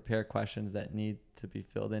said, prepare questions that need to be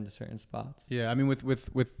filled into certain spots. Yeah, I mean,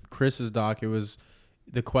 with Chris's doc, it was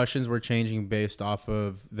the questions were changing based off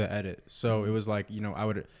of the edit. So it was like, you know, I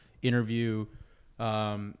would interview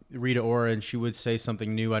Rita Ora, and she would say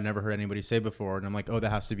something new I'd never heard anybody say before, and I'm like, oh,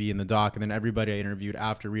 that has to be in the doc. And then everybody I interviewed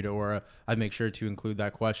after Rita Ora, I'd make sure to include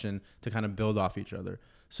that question to kind of build off each other.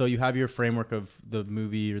 So you have your framework of the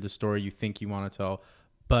movie or the story you think you want to tell,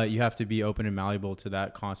 but you have to be open and malleable to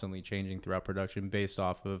that constantly changing throughout production based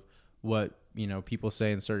off of what, you know, people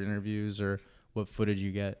say in certain interviews or what footage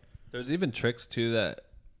you get. There's even tricks too that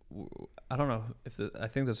I don't know if I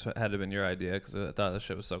think this had to have been your idea, because I thought this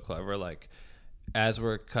shit was so clever. Like, as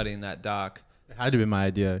we're cutting that doc, it had to be my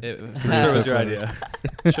idea. It sure was your idea.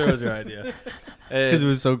 Sure was your idea. Because it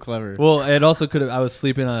was so clever. Well, it also could have. I was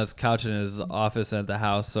sleeping on his couch in his office at the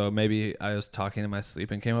house, so maybe I was talking in my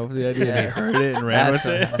sleep and came up with the idea. And he heard it and ran with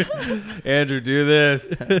it. Andrew, do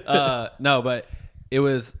this. No, but it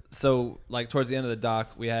was so, like, towards the end of the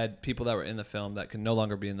doc, we had people that were in the film that could no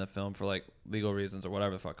longer be in the film for like legal reasons or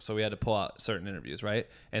whatever the fuck. So we had to pull out certain interviews, right?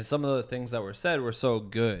 And some of the things that were said were so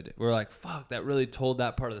good. We were like, fuck, that really told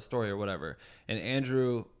that part of the story or whatever. And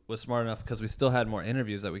Andrew was smart enough, because we still had more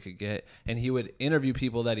interviews that we could get, and he would interview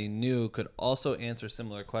people that he knew could also answer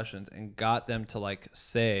similar questions and got them to, like,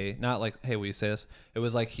 say, not like, hey, will you say this? It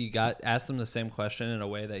was like he asked them the same question in a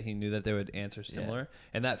way that he knew that they would answer similar,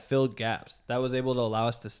 and that filled gaps. That was able to allow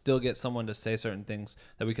us to still get someone to say certain things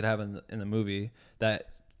that we could have in the movie,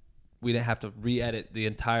 that we didn't have to re-edit the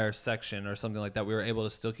entire section or something like that. We were able to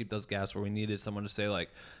still keep those gaps where we needed someone to say, like,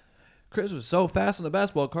 Chris was so fast on the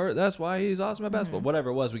basketball court, that's why he's awesome at basketball. Whatever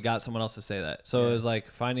it was, we got someone else to say that. So it was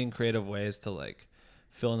like finding creative ways to, like,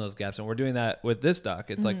 fill in those gaps, and we're doing that with this doc.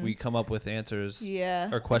 It's like we come up with answers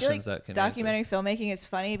or questions that can documentary filmmaking is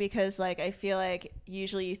funny, because, like, I feel like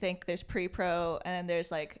usually you think there's pre-pro and then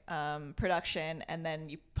there's, like, production, and then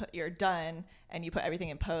you're done and you put everything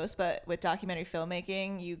in post. But with documentary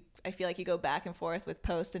filmmaking, I feel like you go back and forth with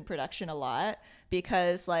post and production a lot,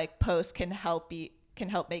 because, like, post can help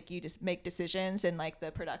make you just make decisions in, like,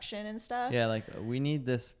 the production and stuff. Yeah, like, we need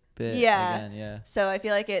this bit again. Yeah. So I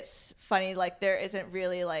feel like it's funny, like, there isn't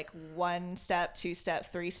really, like, 1 step, 2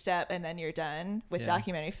 step, 3 step, and then you're done with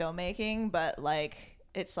documentary filmmaking. But, like,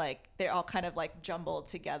 it's like they're all kind of, like, jumbled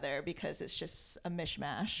together because it's just a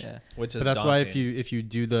mishmash. Yeah. Which is But that's daunting.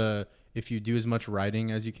 why if you do as much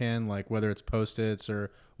writing as you can, like whether it's post-its or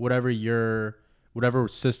whatever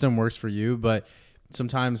system works for you, but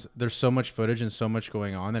sometimes there's so much footage and so much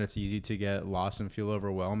going on that it's easy to get lost and feel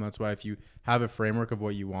overwhelmed. That's why if you have a framework of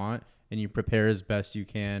what you want and you prepare as best you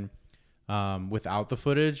can without the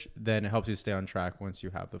footage, then it helps you stay on track once you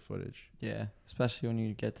have the footage. Yeah, especially when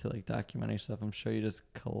you get to, like, documentary stuff. I'm sure you just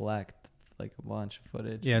collect, like, a bunch of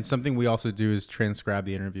footage. Yeah, and something we also do is transcribe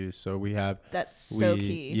the interviews. So that's so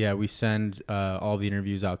key. Yeah, we send all the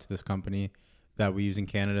interviews out to this company that we use in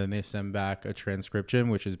Canada, and they send back a transcription,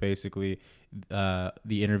 which is basically the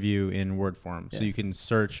interview in word form. So you can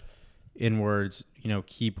search in words,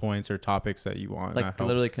 key points or topics that you want. Like,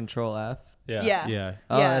 literally Control F. Yeah.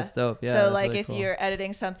 Oh, that's dope. Yeah. So, that's like, really if cool. you're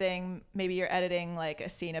editing something, maybe you're editing, like, a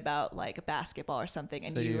scene about, like, basketball or something,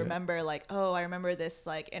 and you remember, like, oh, I remember this,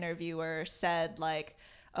 like, interviewer said, like,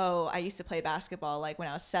 oh, I used to play basketball, like, when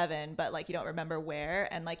I was 7, but, like, you don't remember where,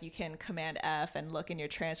 and, like, you can Command F and look in your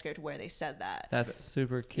transcript where they said that. That's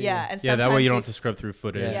super key. Yeah, and that way you don't have to scrub through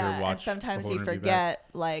footage or watch. And sometimes you forget,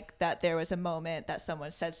 like, that there was a moment that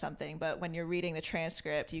someone said something, but when you're reading the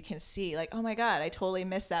transcript, you can see, like, oh my God, I totally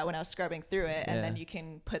missed that when I was scrubbing through it, and then you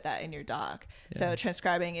can put that in your doc. So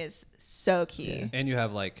transcribing is so key. And you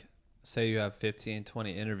have, like, say you have 15,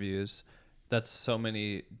 20 interviews. That's so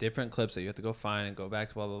many different clips that you have to go find and go back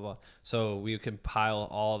to blah, blah, blah. So we compile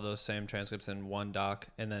all of those same transcripts in one doc.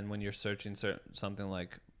 And then when you're searching something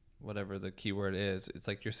like whatever the keyword is, it's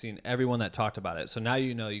like you're seeing everyone that talked about it. So now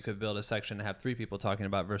you could build a section to have 3 people talking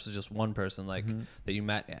about versus just one person, like that you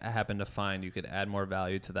happen to find. You could add more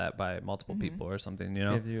value to that by multiple people or something,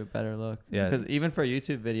 Gives you a better look. Yeah. Because even for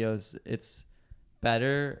YouTube videos, it's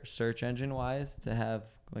better search engine wise to have,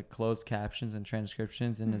 like, closed captions and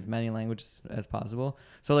transcriptions in as many languages as possible.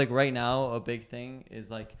 So, like, right now a big thing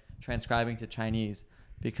is, like, transcribing to Chinese,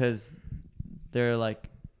 because there are, like,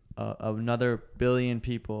 another billion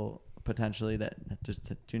people potentially that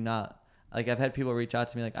just do not, like, I've had people reach out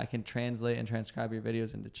to me, like, I can translate and transcribe your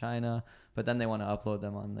videos into China, but then they want to upload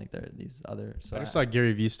them on, like, these other. So I just saw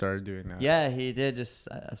Gary Vee started doing that. Yeah, he did. Just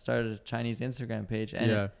started a Chinese Instagram page,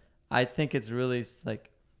 and I think it's really,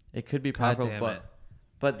 like, it could be powerful,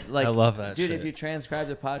 but like, I love that dude. shit. If you transcribe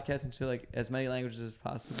the podcast into, like, as many languages as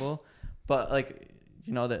possible, but, like,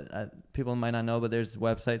 that people might not know, but there's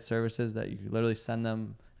website services that you literally send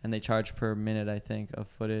them, and they charge per minute, I think, of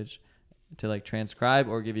footage to, like, transcribe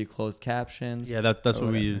or give you closed captions. Yeah, that's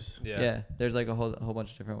what we use. Yeah, there's, like, a whole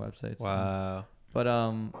bunch of different websites. Wow. But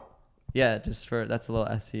Yeah, just for that's a little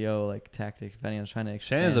SEO like tactic. If anyone's trying to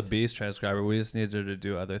expand. Shannon's a beast transcriber. We just needed her to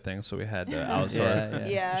do other things, so we had to outsource.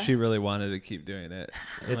 Yeah. She really wanted to keep doing it.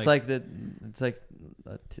 It's like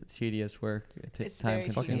tedious work. It takes It's time very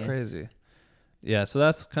consuming. fucking crazy. Yeah, so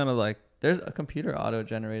that's kind of like There's a computer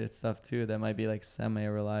auto-generated stuff too that might be like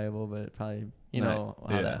semi-reliable, but it probably know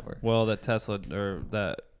how that works. Well, that Tesla or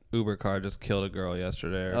that Uber car just killed a girl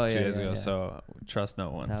yesterday or 2 days ago. So trust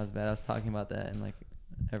no one. That was bad. I was talking about that in like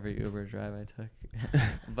every Uber drive I took.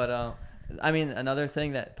 But I mean, another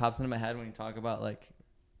thing that pops into my head when you talk about like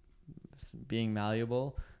being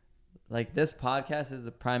malleable, like this podcast is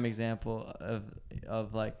a prime example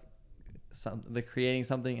of like creating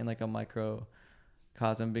something in like a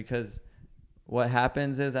microcosm, because what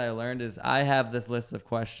happens is I have this list of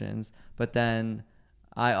questions, but then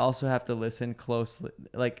I also have to listen closely.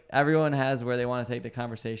 Like everyone has where they want to take the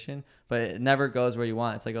conversation, but it never goes where you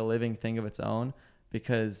want. It's like a living thing of its own,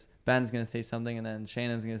 because Ben's going to say something and then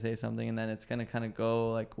Shannon's going to say something, and then it's going to kind of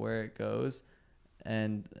go like where it goes.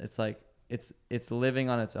 And it's like, it's living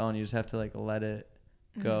on its own. You just have to like let it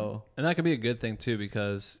go. And that could be a good thing too,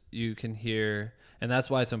 because you can hear, and that's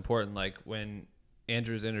why it's important. Like when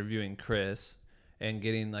Andrew's interviewing Chris and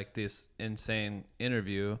getting like this insane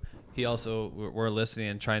interview, we're listening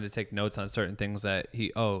and trying to take notes on certain things that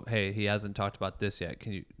he hasn't talked about this yet.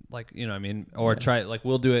 Can you what I mean? Or try, like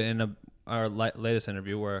we'll do it in our latest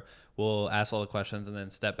interview where we'll ask all the questions and then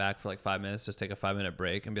step back for like 5 minutes, just take a 5-minute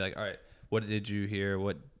break and be like, all right, what did you hear?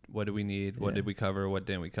 What do we need? What did we cover? What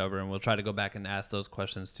didn't we cover? And we'll try to go back and ask those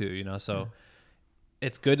questions too, so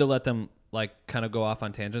it's good to let them like kind of go off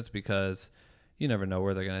on tangents, because you never know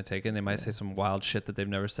where they're going to take it. And they might say some wild shit that they've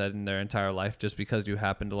never said in their entire life just because you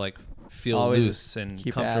happen to like feel always loose and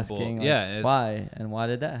keep comfortable. Asking, like, why? And why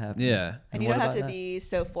did that happen? Yeah. And you don't have to be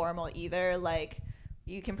so formal either. Like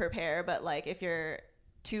you can prepare, but like if you're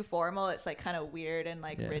too formal, it's like kind of weird and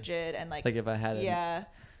like rigid and like if I had it. Yeah.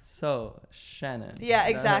 So Shannon. Yeah,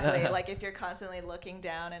 exactly. Like if you're constantly looking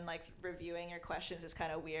down and like reviewing your questions, it's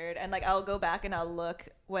kind of weird. And like I'll go back and I'll look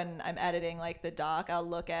when I'm editing like the doc, I'll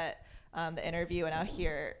look at the interview and I'll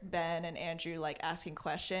hear Ben and Andrew like asking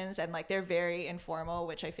questions, and like they're very informal,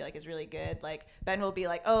 which I feel like is really good. Like Ben will be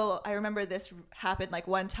like, oh, I remember this happened like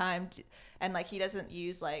one time, and like he doesn't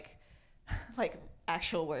use like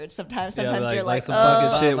actual words. Sometimes you're like some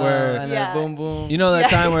fucking shit where and then boom boom. You know that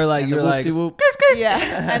time where like you're like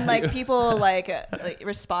and like people like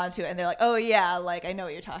respond to it and they're like, oh yeah, like I know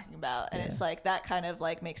what you're talking about, and it's like that kind of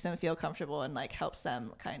like makes them feel comfortable and like helps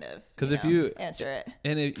them kind of, because if you answer it,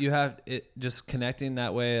 and if you have it, just connecting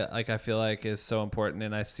that way, like I feel like is so important.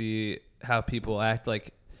 And I see how people act,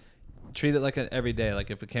 like treat it like an everyday,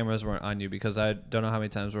 like if the cameras weren't on you, because I don't know how many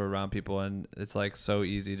times we're around people and it's like so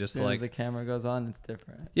easy just to like, as the camera goes on, it's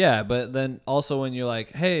different. Yeah, but then also when you're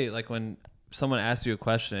like, hey, like when someone asks you a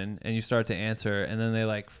question and you start to answer and then they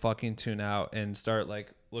like fucking tune out and start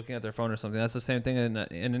like looking at their phone or something, that's the same thing in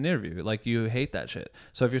an interview. Like you hate that shit.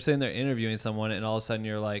 So if you're sitting there interviewing someone and all of a sudden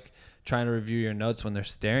you're like trying to review your notes when they're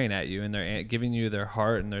staring at you and they're giving you their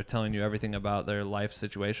heart and they're telling you everything about their life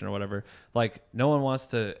situation or whatever, like no one wants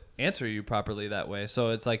to answer you properly that way. So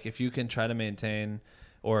it's like if you can try to maintain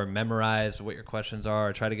or memorize what your questions are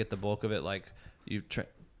or try to get the bulk of it, like you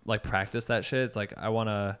like practice that shit. It's like I want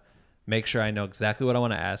to make sure I know exactly what I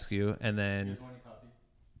want to ask you, and then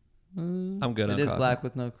I'm good on coffee. It is black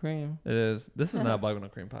with no cream. It is. This is not a Black with No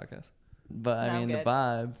Cream podcast. But I mean, the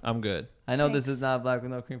vibe. I'm good. I know this is not a Black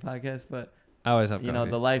with No Cream podcast, but I always have coffee.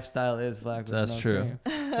 The lifestyle is black with That's no true.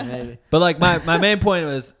 cream. So maybe. But like my main point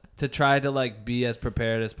was to try to like be as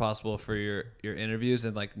prepared as possible for your interviews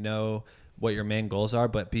and like know what your main goals are,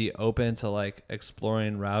 but be open to like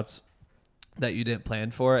exploring routes that you didn't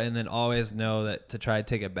plan for, and then always know that to try to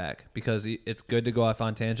take it back, because it's good to go off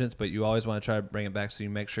on tangents, but you always want to try to bring it back so you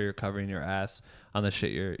make sure you're covering your ass on the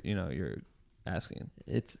shit you're asking.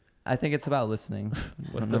 I think it's about listening.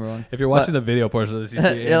 What's number one? If you're watching the video portion of this, you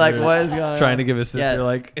see you're like, what is going on? Trying to give his sister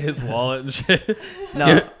like his wallet and shit.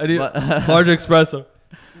 No, I need large espresso.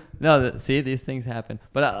 No, see, these things happen.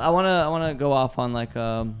 But I wanna go off on like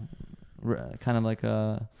kind of like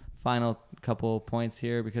a final couple points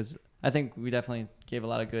here, because I think we definitely gave a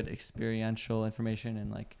lot of good experiential information and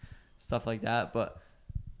like stuff like that. But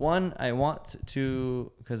one, I want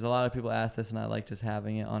to, because a lot of people ask this and I like just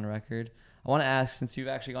having it on record. I want to ask, since you've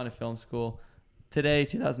actually gone to film school today,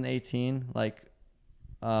 2018, like,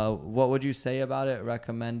 what would you say about it?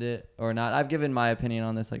 Recommend it or not? I've given my opinion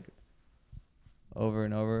on this like over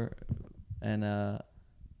and over. And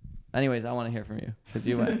anyways, I want to hear from you because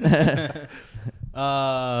you went.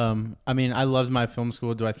 I mean, I loved my film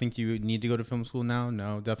school. Do I think you need to go to film school now?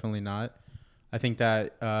 No, definitely not. I think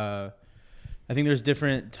that I think there's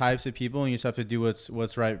different types of people, and you just have to do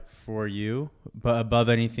what's right for you. But above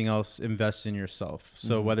anything else, invest in yourself.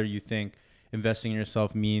 So whether you think investing in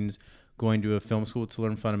yourself means going to a film school to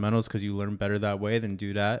learn fundamentals because you learn better that way, then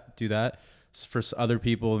do that. For other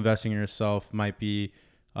people, investing in yourself might be,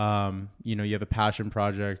 you have a passion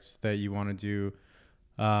project that you want to do.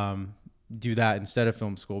 Do that instead of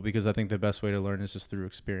film school, because I think the best way to learn is just through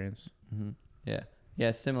experience.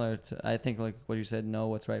 Yeah, similar to, I think, like what you said, know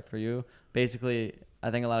what's right for you. Basically, I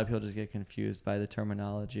think a lot of people just get confused by the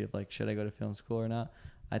terminology of like, should I go to film school or not?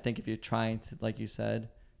 I think if you're trying to, like you said,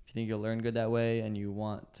 if you think you'll learn good that way and you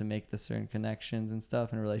want to make the certain connections and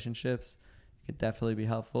stuff and relationships, it could definitely be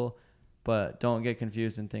helpful. But don't get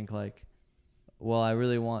confused and think like, well, I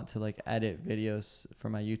really want to like edit videos for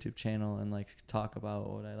my YouTube channel and like talk about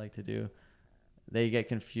what I like to do. They get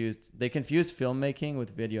confused. They confuse filmmaking with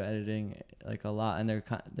video editing like a lot, and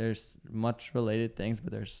there's much related things,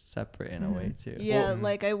 but they're separate in a way too. Yeah,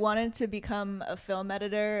 like I wanted to become a film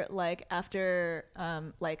editor like after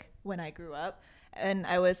like when I grew up, and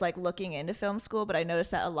I was like looking into film school, but I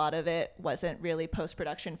noticed that a lot of it wasn't really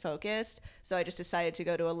post-production focused. So I just decided to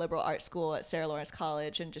go to a liberal arts school at Sarah Lawrence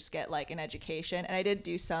College and just get like an education. And I did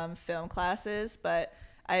do some film classes, but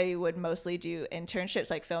I would mostly do internships,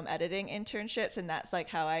 like film editing internships, and that's like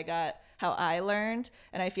how I learned.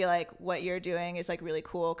 And I feel like what you're doing is like really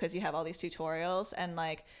cool because you have all these tutorials, and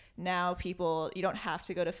like now you don't have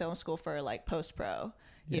to go to film school for like post-pro,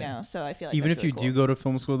 you know? So I feel like even if really you cool. do go to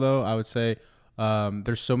film school though, I would say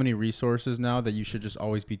there's so many resources now that you should just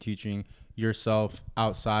always be teaching yourself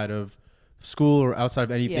outside of school or outside of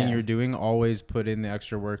anything you're doing. Always put in the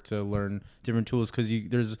extra work to learn different tools, because you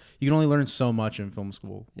can only learn so much in film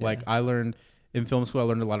school. Like I learned in film school, I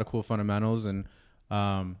learned a lot of cool fundamentals, and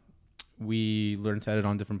we learned to edit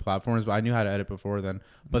on different platforms, but I knew how to edit before then,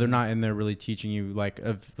 but they're not in there really teaching you like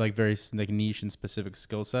very like niche and specific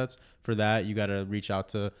skill sets. For that, you got to reach out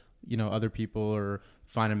to other people or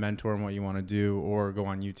find a mentor in what you want to do, or go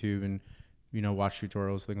on YouTube and watch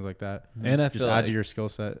tutorials, things like that. And I just feel add like, to your skill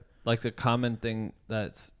set. Like the common thing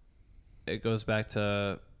it goes back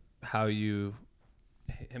to how him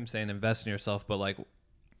saying invest in yourself, but like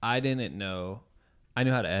I knew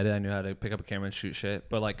how to edit, I knew how to pick up a camera and shoot shit,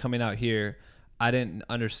 but like coming out here, I didn't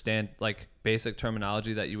understand like basic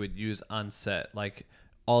terminology that you would use on set. Like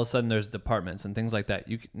all of a sudden there's departments and things like that.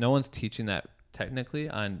 No one's teaching that technically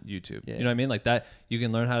on YouTube. You know what I mean? Like that, you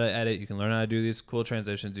can learn how to edit, you can learn how to do these cool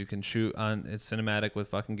transitions, you can shoot on it's cinematic with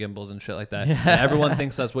fucking gimbals and shit like that. And everyone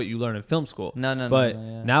thinks that's what you learn in film school. But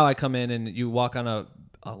now I come in and you walk on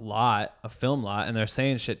a film lot, and they're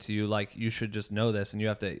saying shit to you like you should just know this, and you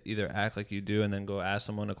have to either act like you do and then go ask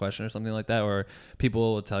someone a question or something like that, or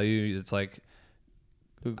people will tell you. It's like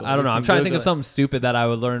Google. I don't know. I'm trying to think of something stupid that I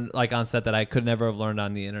would learn like on set that I could never have learned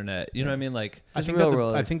on the internet. You know what I mean? Like I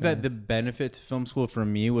think that the benefit to film school for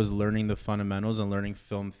me was learning the fundamentals and learning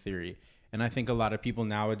film theory. And I think a lot of people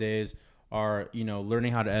nowadays are,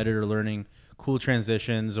 learning how to edit or learning cool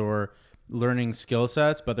transitions or learning skill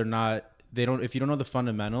sets, but if you don't know the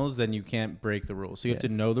fundamentals, then you can't break the rules. So you have to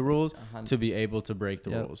know the rules to be able to break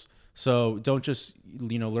the rules. So don't just,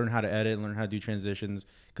 learn how to edit and learn how to do transitions,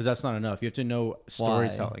 because that's not enough. You have to know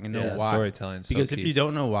storytelling and know why. Storytelling. Because if you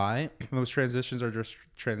don't know why, those transitions are just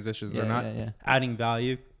transitions. They're not adding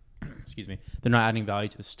value. Excuse me. They're not adding value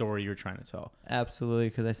to the story you're trying to tell. Absolutely,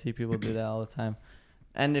 because I see people do that all the time.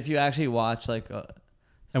 And if you actually watch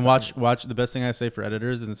watch the best thing I say for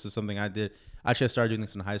editors, and this is something I did. Actually, I started doing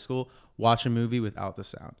this in high school. Watch a movie without the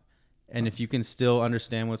sound. And if you can still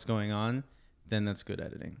understand what's going on, then that's good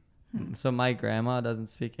editing. So my grandma doesn't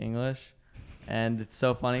speak English, and it's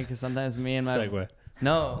so funny because sometimes me and my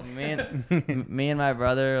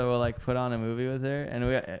brother will like put on a movie with her, and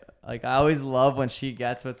we like I always love when she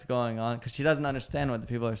gets what's going on, because she doesn't understand what the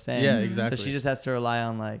people are saying. Yeah, exactly. So she just has to rely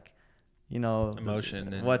on like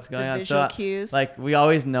emotion and what's going on. Visual So cues. like we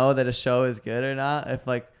always know that a show is good or not if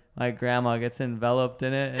like my grandma gets enveloped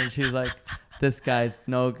in it and she's like, this guy's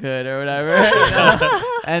no good or whatever.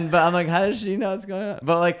 But I'm like, how does she know what's going on?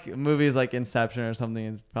 But like movies like Inception or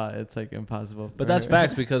something, it's like impossible. But that's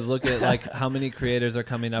facts, because look at like how many creators are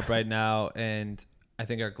coming up right now and I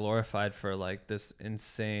think are glorified for like this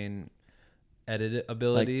insane edit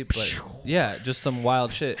ability, but yeah, just some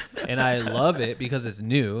wild shit. And I love it because it's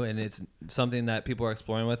new and it's something that people are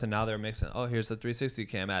exploring with, and now they're mixing, here's the 360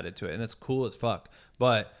 cam added to it, and it's cool as fuck.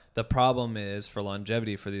 But the problem is for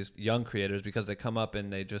longevity for these young creators, because they come up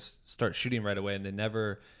and they just start shooting right away and they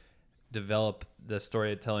never develop the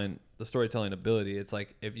storytelling ability. It's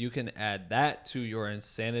like if you can add that to your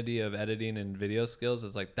insanity of editing and video skills,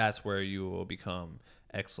 it's like that's where you will become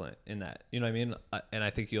excellent in that. You know what I mean? And I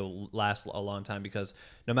think you'll last a long time because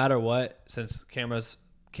no matter what, since cameras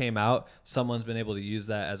came out, someone's been able to use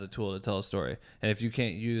that as a tool to tell a story. And if you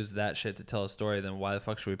can't use that shit to tell a story, then why the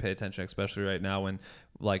fuck should we pay attention, especially right now when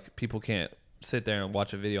like people can't sit there and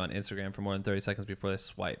watch a video on Instagram for more than 30 seconds before they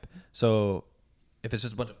swipe. So if it's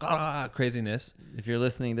just a bunch of craziness, if you're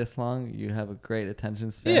listening this long, you have a great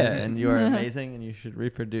attention span, and you are amazing, and you should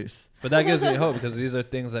reproduce. But that gives me hope because these are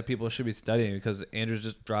things that people should be studying, because Andrew's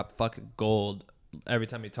just dropped fucking gold every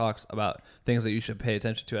time he talks about things that you should pay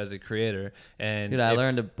attention to as a creator. And dude, I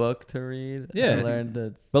learned a book to read. Yeah. I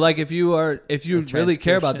learned but like if you really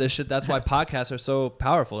care about this shit, that's why podcasts are so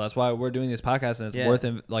powerful. That's why we're doing these podcasts, and it's worth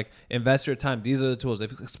invest your time. These are the tools.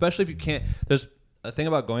 Especially if you can't, there's a thing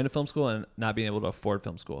about going to film school and not being able to afford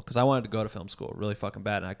film school, because I wanted to go to film school really fucking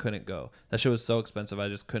bad and I couldn't go. That shit was so expensive, I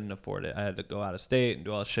just couldn't afford it. I had to go out of state and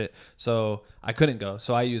do all this shit, so I couldn't go.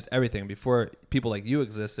 So I used everything before people like you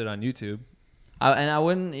existed on YouTube. And I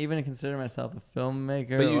wouldn't even consider myself a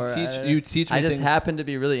filmmaker. But you teach me I just things. happened to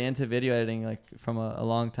be really into video editing like from a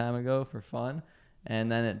long time ago for fun,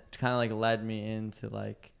 and then it kind of like led me into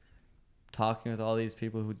like talking with all these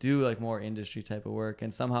people who do like more industry type of work,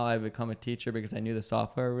 and somehow I become a teacher because I knew the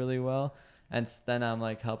software really well, and then I'm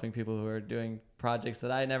like helping people who are doing projects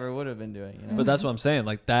that I never would have been doing, you know? But that's what I'm saying,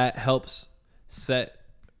 like that helps set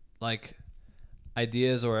like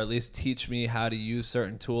ideas, or at least teach me how to use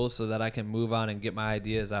certain tools so that I can move on and get my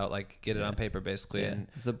ideas out, like get it on paper basically. And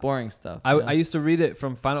it's the boring stuff. I used to read it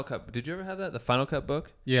from Final Cut. Did you ever have that? The Final Cut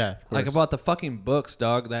book? Yeah, of course. Like I bought the fucking books,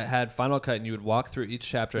 dog, that had Final Cut, and you would walk through each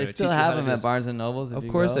chapter. They and still have them at Barnes and Nobles. Of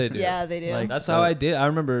course they do. Yeah, they do. Like, that's how I did. I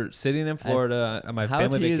remember sitting in Florida on my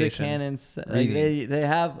family vacation. How to use a Canon. Like they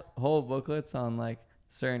have whole booklets on like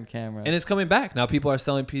certain cameras. And it's coming back now. People are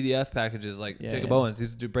selling PDF packages, like Jacob yeah. Owens.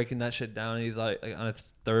 He's breaking that shit down, and he's like on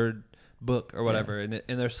his third book or whatever. And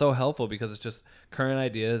they're so helpful because it's just current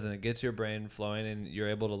ideas, and it gets your brain flowing, and you're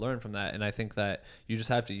able to learn from that. And I think that you just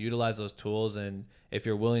have to utilize those tools, and if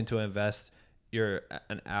you're willing to invest you're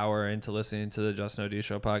an hour into listening to the Justin O'D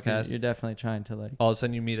Show podcast, you're definitely trying to like, all of a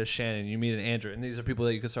sudden you meet a Shannon, you meet an Andrew, and these are people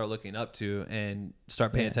that you can start looking up to and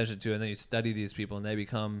start paying attention to, and then you study these people and they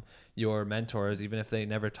become your mentors, even if they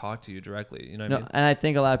never talk to you directly. You know what I mean? And I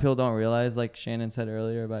think a lot of people don't realize, like Shannon said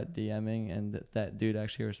earlier about DMing, and that dude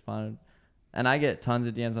actually responded. And I get tons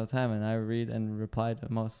of DMs all the time, and I read and reply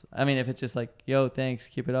to most. I mean, if it's just like, yo, thanks,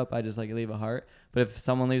 keep it up, I just like leave a heart. But if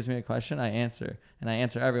someone leaves me a question, I answer. And I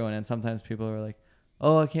answer everyone. And sometimes people are like,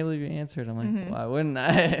 oh, I can't believe you answered. I'm like, why wouldn't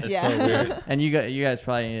I? It's so weird. And you guys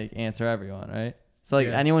probably like, answer everyone, right? So like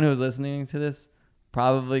anyone who's listening to this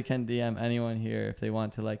probably can DM anyone here if they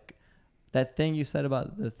want to, like, that thing you said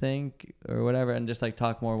about the thing or whatever, and just like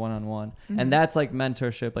talk more one-on-one. And that's like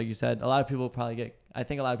mentorship, like you said. A lot of people probably I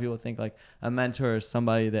think a lot of people think like a mentor is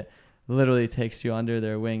somebody that literally takes you under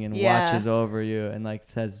their wing and watches over you and like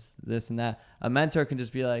says this and that. A mentor can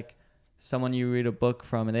just be like someone you read a book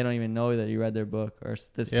from and they don't even know that you read their book, or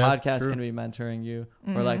this podcast can be mentoring you,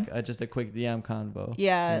 or like just a quick DM convo.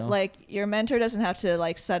 Yeah, you know? like your mentor doesn't have to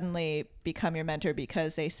like suddenly become your mentor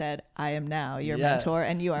because they said, I am now your mentor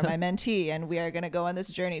and you are my mentee and we are going to go on this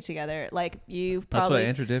journey together. Like you probably... That's what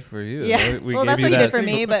Andrew did for you. Yeah, we well, that's what he did for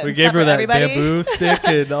me, but we gave her that everybody. bamboo stick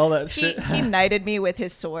and all that shit. He knighted me with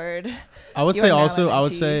his sword. I would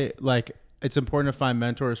say like, it's important to find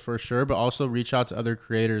mentors for sure, but also reach out to other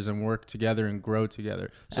creators and work together and grow together.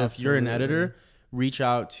 So if you're an editor, reach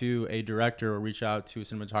out to a director or reach out to a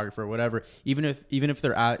cinematographer or whatever. Even if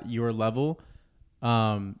they're at your level,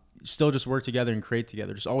 still just work together and create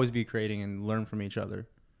together. Just always be creating and learn from each other.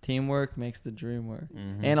 Teamwork makes the dream work.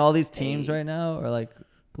 And all these teams right now are like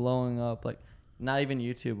blowing up, like not even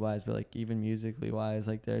YouTube wise, but like even musically wise.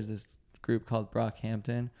 Like there's this group called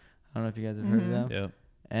Brockhampton. I don't know if you guys have heard of them. Yeah.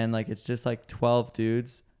 And like it's just like 12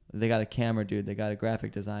 dudes. They got a camera dude, they got a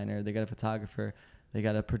graphic designer, they got a photographer, they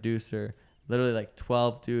got a producer. Literally like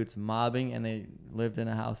 12 dudes mobbing, and they lived in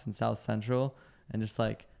a house in South Central, and just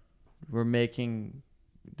like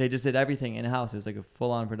they just did everything in house. It was like a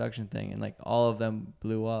full on production thing, and like all of them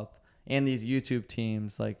blew up. And these YouTube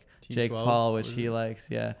teams like Team Jake 12, Paul, which he likes,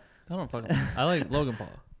 I like Logan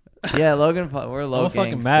Paul. Yeah, Logan Paul. We're low I'm a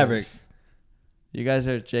fucking Maverick. You guys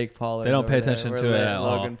are Jake Paul. They don't pay attention to it at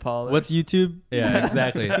all. Logan Paul. What's YouTube? Yeah,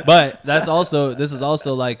 exactly. But this is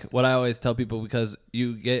also like what I always tell people, because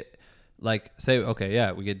you get like, say, okay,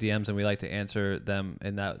 yeah, we get DMs and we like to answer them.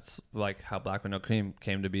 And that's like how Black with No Cream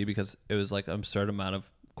came to be, because it was like an absurd amount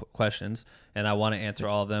of questions, and I want to answer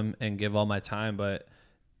all of them and give all my time. But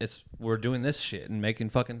we're doing this shit and making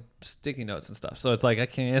fucking sticky notes and stuff. So it's like, I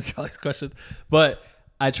can't answer all these questions, but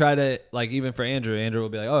I try to, like, even for Andrew will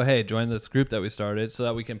be like, oh, hey, join this group that we started so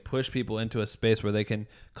that we can push people into a space where they can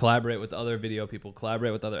collaborate with other video people,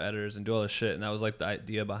 collaborate with other editors, and do all this shit. And that was like the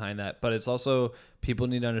idea behind that. But it's also, people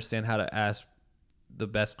need to understand how to ask the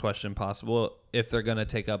best question possible if they're going to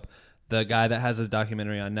take up the guy that has a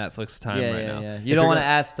documentary on Netflix now. Yeah. You don't want to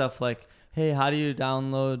ask stuff like, hey, how do you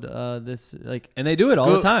download this? Like, and they do it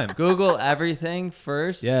all the time. Google everything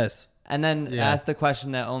first. Yes. And then ask the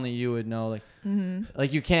question that only you would know. Like,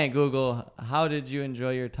 like you can't Google, how did you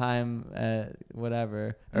enjoy your time at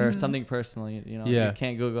whatever, or something personal, you know. You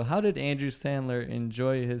can't Google, how did Andrew Sandler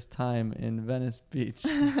enjoy his time in Venice Beach?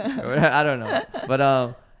 I don't know.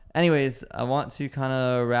 But anyways, I want to kind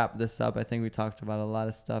of wrap this up. I think we talked about a lot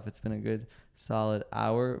of stuff. It's been a good solid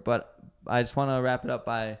hour. But I just want to wrap it up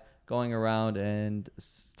by going around and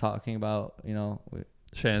talking about, you know,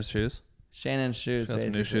 Shannon's shoes. Shannon's shoes. She got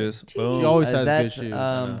some new shoes. Boom. She always has good shoes.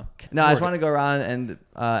 No, I just want to go around and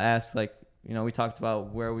ask, like, you know, we talked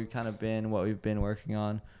about where we've kind of been, what we've been working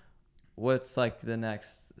on. What's like the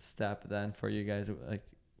next step then for you guys? Like,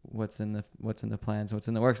 what's in the plans? What's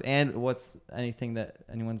in the works? And what's anything that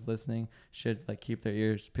anyone's listening should like keep their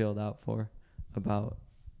ears peeled out for about?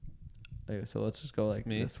 So let's just go like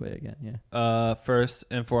this way again. Yeah. First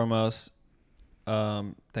and foremost,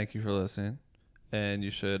 thank you for listening. And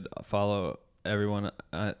you should follow everyone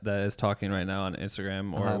that is talking right now on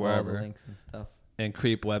Instagram or wherever. All the links and stuff. And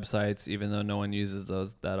Creep websites, even though no one uses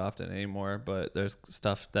those that often anymore. But there's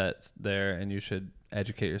stuff that's there, and you should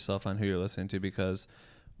educate yourself on who you're listening to, because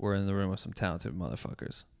we're in the room with some talented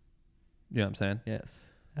motherfuckers. You know what I'm saying? Yes,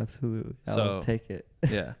 absolutely. So I'll take it.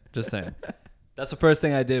 Yeah, just saying. That's the first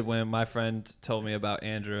thing I did when my friend told me about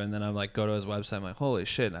Andrew, and then I'm like, go to his website. I'm like, holy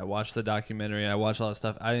shit! And I watched the documentary. I watched all that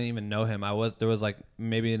stuff. I didn't even know him. There was like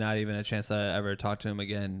maybe not even a chance that I'd ever talk to him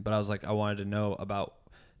again. But I was like, I wanted to know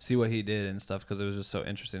see what he did and stuff, because it was just so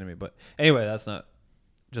interesting to me. But anyway, that's not.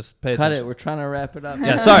 Just pay attention. Cut it. We're trying to wrap it up.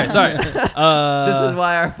 Yeah, sorry. This is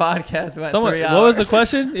why our podcast went 3 hours. What was the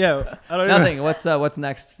question? Yeah, I don't know. Nothing. What's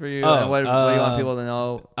next for you? And what do you want people to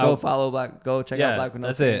know? Go check out Black with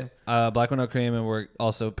No Cream. That's it. Black with No Cream, and we're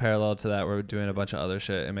also parallel to that. We're doing a bunch of other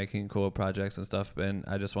shit and making cool projects and stuff. And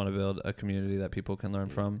I just want to build a community that people can learn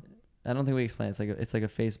from. I don't think we explained. It's like a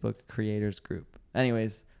Facebook creators group.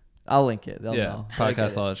 Anyways, I'll link it. They'll know.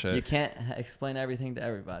 Podcast, all that shit. You can't explain everything to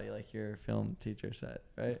everybody, like your film teacher said,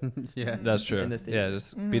 right? Yeah, that's true. Yeah,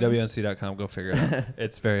 just bwnc.com. Go figure it out.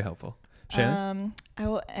 It's very helpful. Shannon? I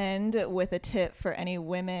will end with a tip for any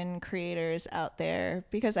women creators out there,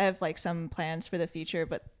 because I have like some plans for the future,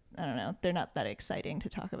 but I don't know, they're not that exciting to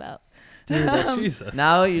talk about. Dude, Jesus.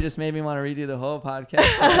 Now you just made me want to redo the whole podcast.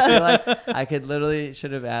 I feel like I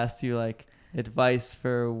should have asked you like advice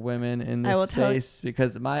for women in this space,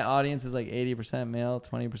 because my audience is like 80% male,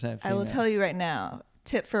 20% female. I will tell you right now,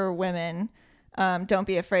 tip for women, don't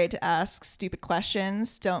be afraid to ask stupid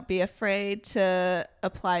questions. Don't be afraid to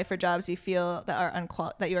apply for jobs you feel that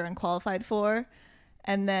are that you're unqualified for.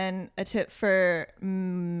 And then a tip for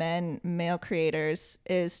male creators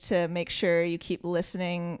is to make sure you keep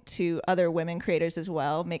listening to other women creators as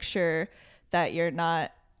well. Make sure that you're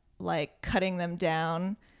not like cutting them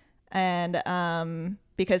down, and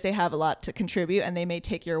because they have a lot to contribute, and they may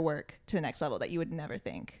take your work to the next level that you would never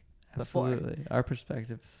think before. Absolutely. Our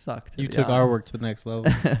perspective sucked. You took our work to the next level.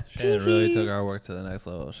 Shannon really took our work to the next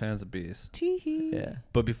level. Shannon's a beast. Tee-hee. Yeah.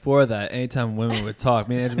 But before that, anytime women would talk,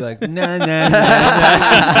 me and Andrew would be like, nah.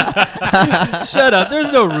 Shut up.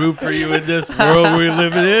 There's no room for you in this world we're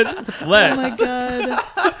living in. It's a flex. Oh my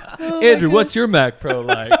God. Andrew, what's your Mac Pro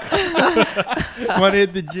like? Want to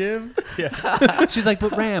hit the gym? Yeah. She's like,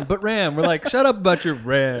 but RAM. We're like, shut up about your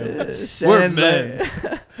RAM. We're men.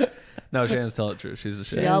 No, Shannon's telling the truth. She's a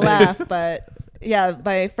shit. Y'all laugh, but yeah,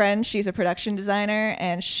 my friend, she's a production designer,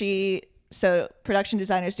 and so production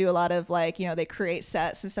designers do a lot of like, you know, they create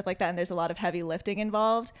sets and stuff like that, and there's a lot of heavy lifting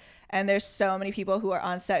involved. And there's so many people who are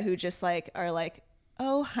on set who just like are like,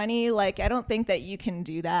 oh, honey, like, I don't think that you can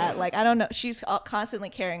do that. Like, I don't know. She's constantly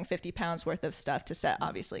carrying 50 pounds worth of stuff to set,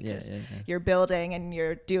 obviously, because you're building and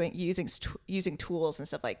you're using tools and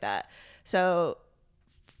stuff like that. So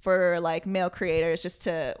for like male creators, just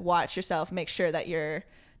to watch yourself, make sure that you're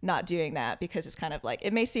not doing that, because it's kind of like,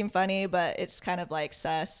 it may seem funny, but it's kind of like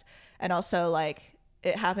sus. And also like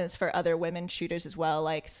it happens for other women shooters as well.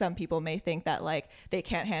 Like some people may think that like they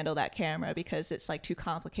can't handle that camera because it's like too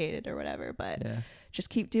complicated or whatever, but just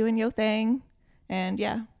keep doing your thing. And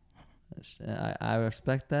yeah. I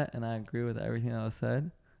respect that, and I agree with everything that was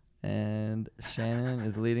said. And Shannon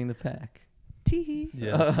is leading the pack. Tee-hee.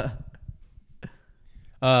 Yes.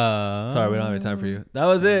 Sorry, we don't have any time for you. That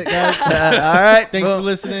was it, guys. All right. Thanks for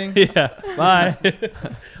listening. Yeah. Bye.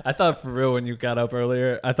 I thought for real when you got up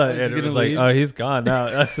earlier, I thought was Andrew gonna was like, leave. oh, he's gone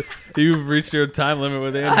now. You've reached your time limit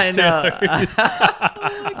with Andrew. I know.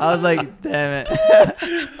 Sandler. I was like, damn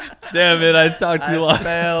it. Damn it, I talked too long.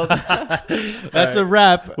 Failed. That's a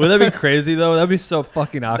wrap. Would that be crazy though? That'd be so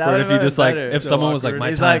fucking awkward would've if you been just like better. if So someone was like, awkward. my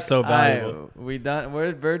He's time's like, so "All right, valuable. we done. What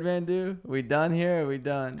did Birdman do? We done here? Or we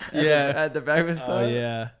done? Yeah. At the Breakfast Oh Club?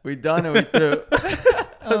 yeah. We done and we through.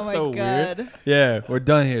 Oh my so god. weird. Yeah, we're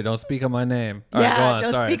done here. Don't speak on my name. All right, Yeah, go on.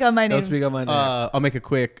 don't Sorry. speak on my Don't name. speak on my name. I'll make it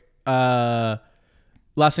quick.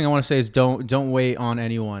 Last thing I want to say is don't wait on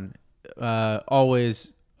anyone.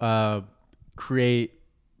 Always create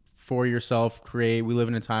for yourself. We live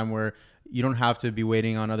in a time where you don't have to be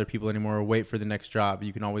waiting on other people anymore or wait for the next job.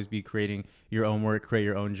 You can always be creating your own work, create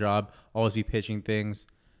your own job, always be pitching things,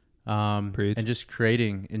 Preach. and just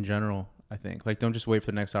creating in general. I think like don't just wait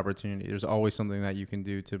for the next opportunity. There's always something that you can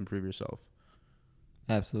do to improve yourself.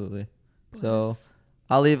 Absolutely. So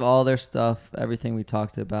I'll leave all their stuff, everything we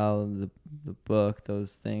talked about, the book,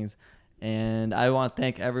 those things. And I want to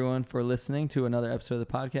thank everyone for listening to another episode of the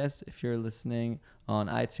podcast. If you're listening on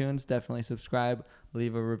iTunes, definitely subscribe,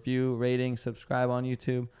 leave a review, rating, subscribe on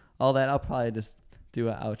YouTube, all that. I'll probably just do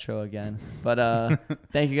an outro again. But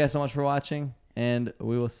thank you guys so much for watching. And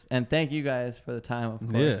and thank you guys for the time, of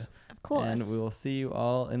course. Yeah. Of course. And we will see you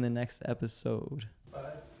all in the next episode.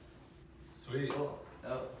 Sweet. Cool.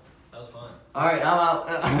 That was fun. All right, I'm out.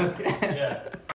 I'm just kidding. Yeah.